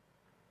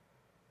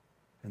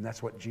 And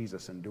that's what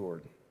Jesus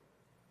endured.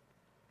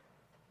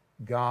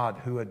 God,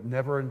 who had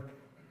never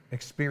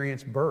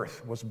experienced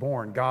birth, was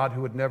born. God,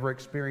 who had never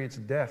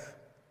experienced death,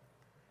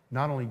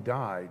 not only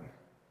died,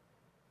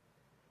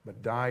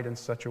 but died in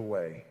such a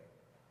way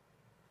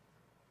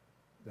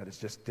that it's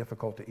just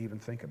difficult to even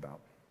think about.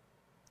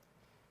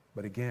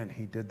 But again,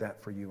 he did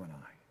that for you and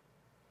I.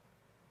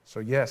 So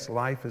yes,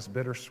 life is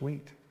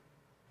bittersweet.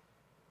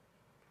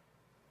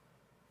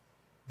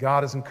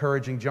 God is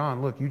encouraging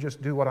John, look, you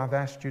just do what I've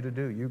asked you to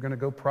do. You're going to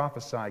go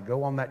prophesy,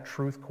 go on that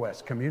truth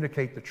quest,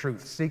 communicate the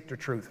truth, seek the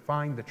truth,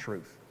 find the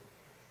truth.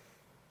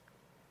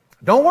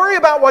 Don't worry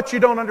about what you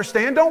don't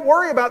understand. Don't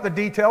worry about the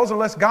details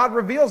unless God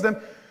reveals them.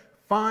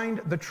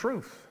 Find the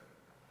truth.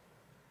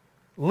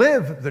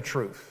 Live the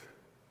truth.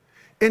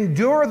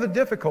 Endure the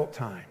difficult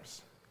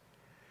times.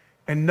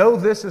 And know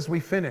this as we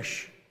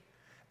finish.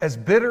 As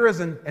bitter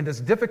and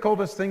as difficult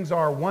as things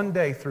are, one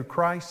day through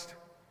Christ,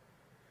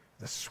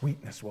 the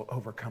sweetness will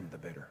overcome the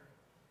bitter.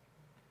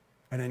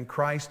 And in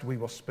Christ we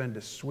will spend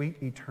a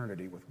sweet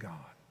eternity with God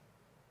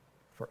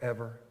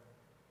forever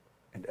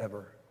and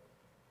ever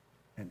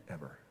and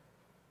ever.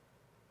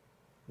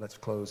 Let's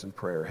close in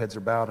prayer. Heads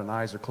are bowed and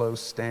eyes are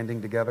closed,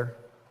 standing together.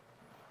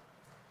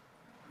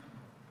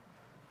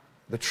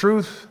 The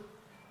truth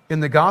in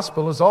the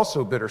gospel is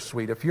also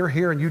bittersweet. If you're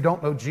here and you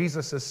don't know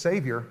Jesus as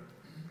Savior,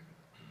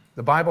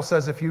 the Bible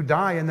says if you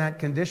die in that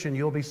condition,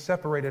 you'll be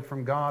separated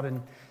from God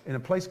in a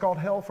place called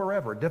hell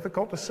forever.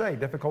 Difficult to say,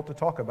 difficult to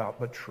talk about,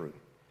 but true.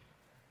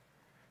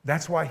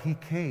 That's why he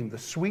came. The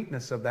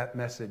sweetness of that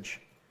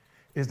message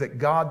is that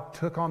God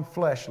took on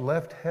flesh,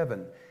 left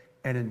heaven,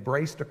 and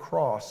embraced a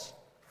cross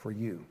for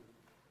you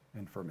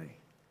and for me.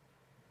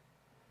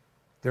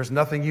 There's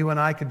nothing you and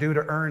I could do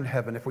to earn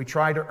heaven. If we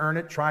try to earn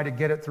it, try to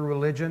get it through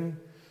religion,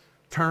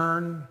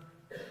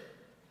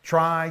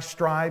 try,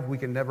 strive, we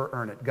can never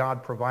earn it.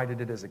 God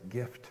provided it as a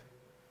gift.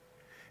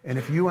 And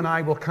if you and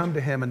I will come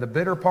to him, and the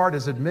bitter part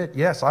is admit,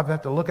 yes, I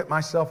have to look at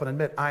myself and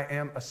admit I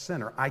am a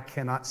sinner. I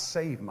cannot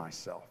save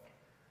myself.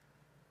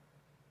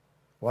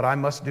 What I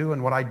must do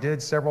and what I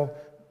did several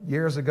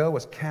years ago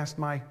was cast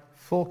my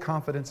full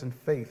confidence and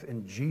faith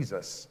in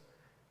Jesus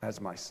as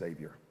my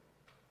Savior.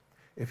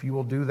 If you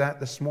will do that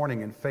this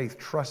morning in faith,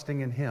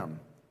 trusting in him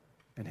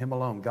and him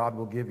alone, God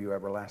will give you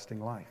everlasting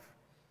life.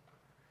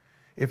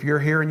 If you're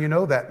here and you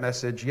know that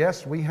message,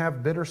 yes, we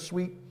have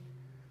bittersweet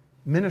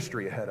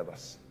ministry ahead of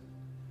us.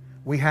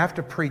 We have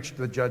to preach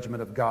the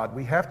judgment of God.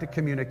 We have to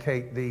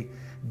communicate the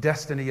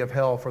destiny of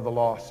hell for the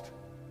lost.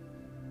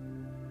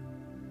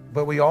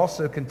 But we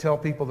also can tell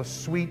people the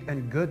sweet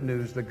and good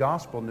news, the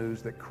gospel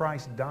news, that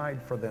Christ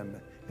died for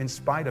them in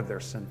spite of their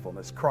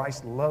sinfulness.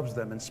 Christ loves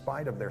them in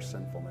spite of their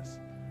sinfulness.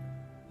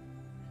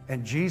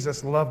 And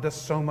Jesus loved us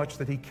so much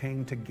that he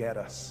came to get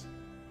us.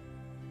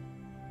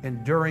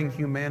 Enduring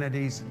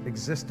humanity's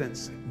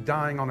existence,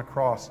 dying on a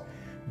cross,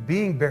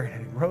 being buried,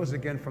 and rose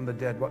again from the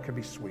dead, what could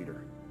be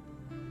sweeter?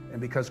 And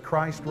because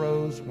Christ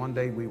rose, one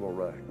day we will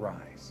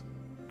rise.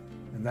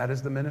 And that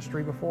is the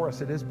ministry before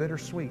us. It is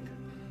bittersweet.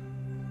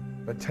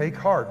 But take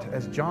heart,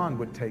 as John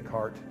would take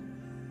heart.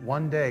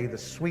 One day the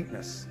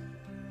sweetness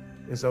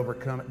is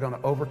going to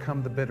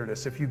overcome the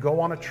bitterness. If you go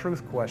on a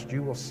truth quest,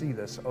 you will see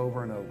this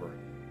over and over.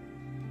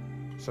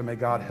 So may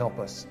God help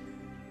us.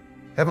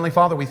 Heavenly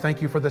Father, we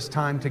thank you for this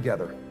time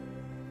together.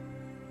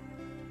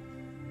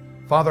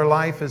 Father,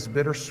 life is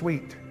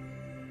bittersweet.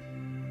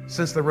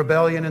 Since the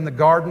rebellion in the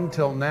garden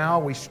till now,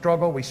 we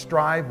struggle, we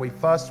strive, we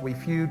fuss, we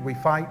feud, we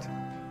fight.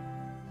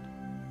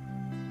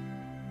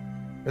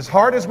 As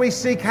hard as we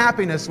seek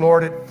happiness,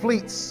 Lord, it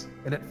fleets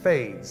and it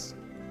fades.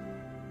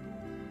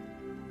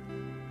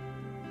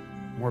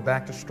 We're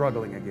back to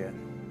struggling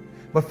again.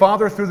 But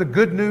Father, through the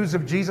good news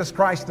of Jesus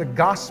Christ, the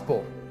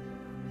gospel,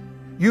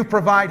 you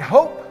provide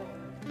hope.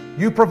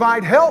 You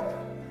provide help,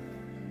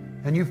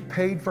 and you've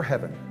paid for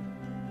heaven.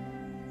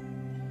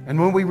 And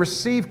when we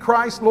receive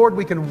Christ, Lord,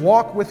 we can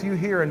walk with you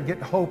here and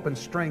get hope and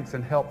strength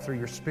and help through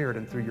your Spirit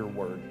and through your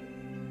word.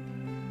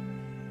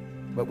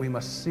 But we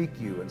must seek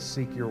you and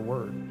seek your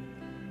word.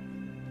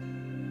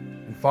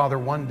 And Father,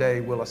 one day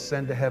we'll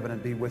ascend to heaven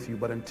and be with you.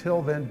 But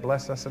until then,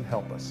 bless us and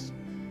help us.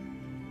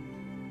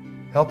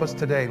 Help us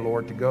today,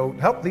 Lord, to go.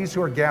 Help these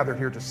who are gathered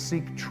here to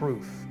seek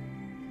truth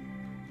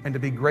and to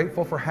be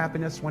grateful for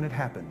happiness when it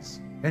happens,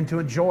 and to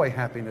enjoy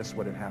happiness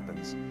when it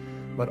happens,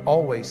 but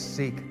always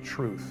seek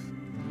truth.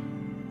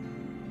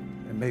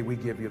 And may we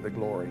give you the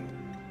glory.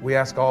 We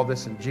ask all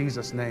this in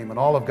Jesus' name, and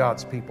all of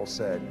God's people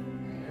said,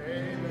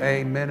 amen,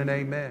 amen and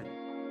amen.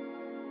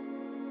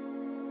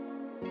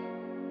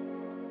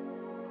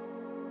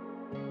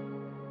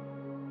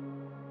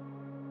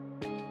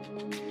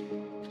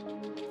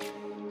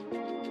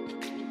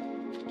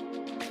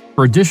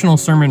 For additional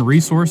sermon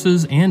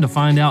resources and to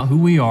find out who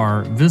we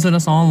are, visit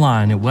us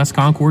online at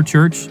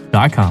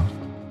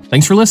westconcordchurch.com.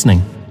 Thanks for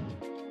listening.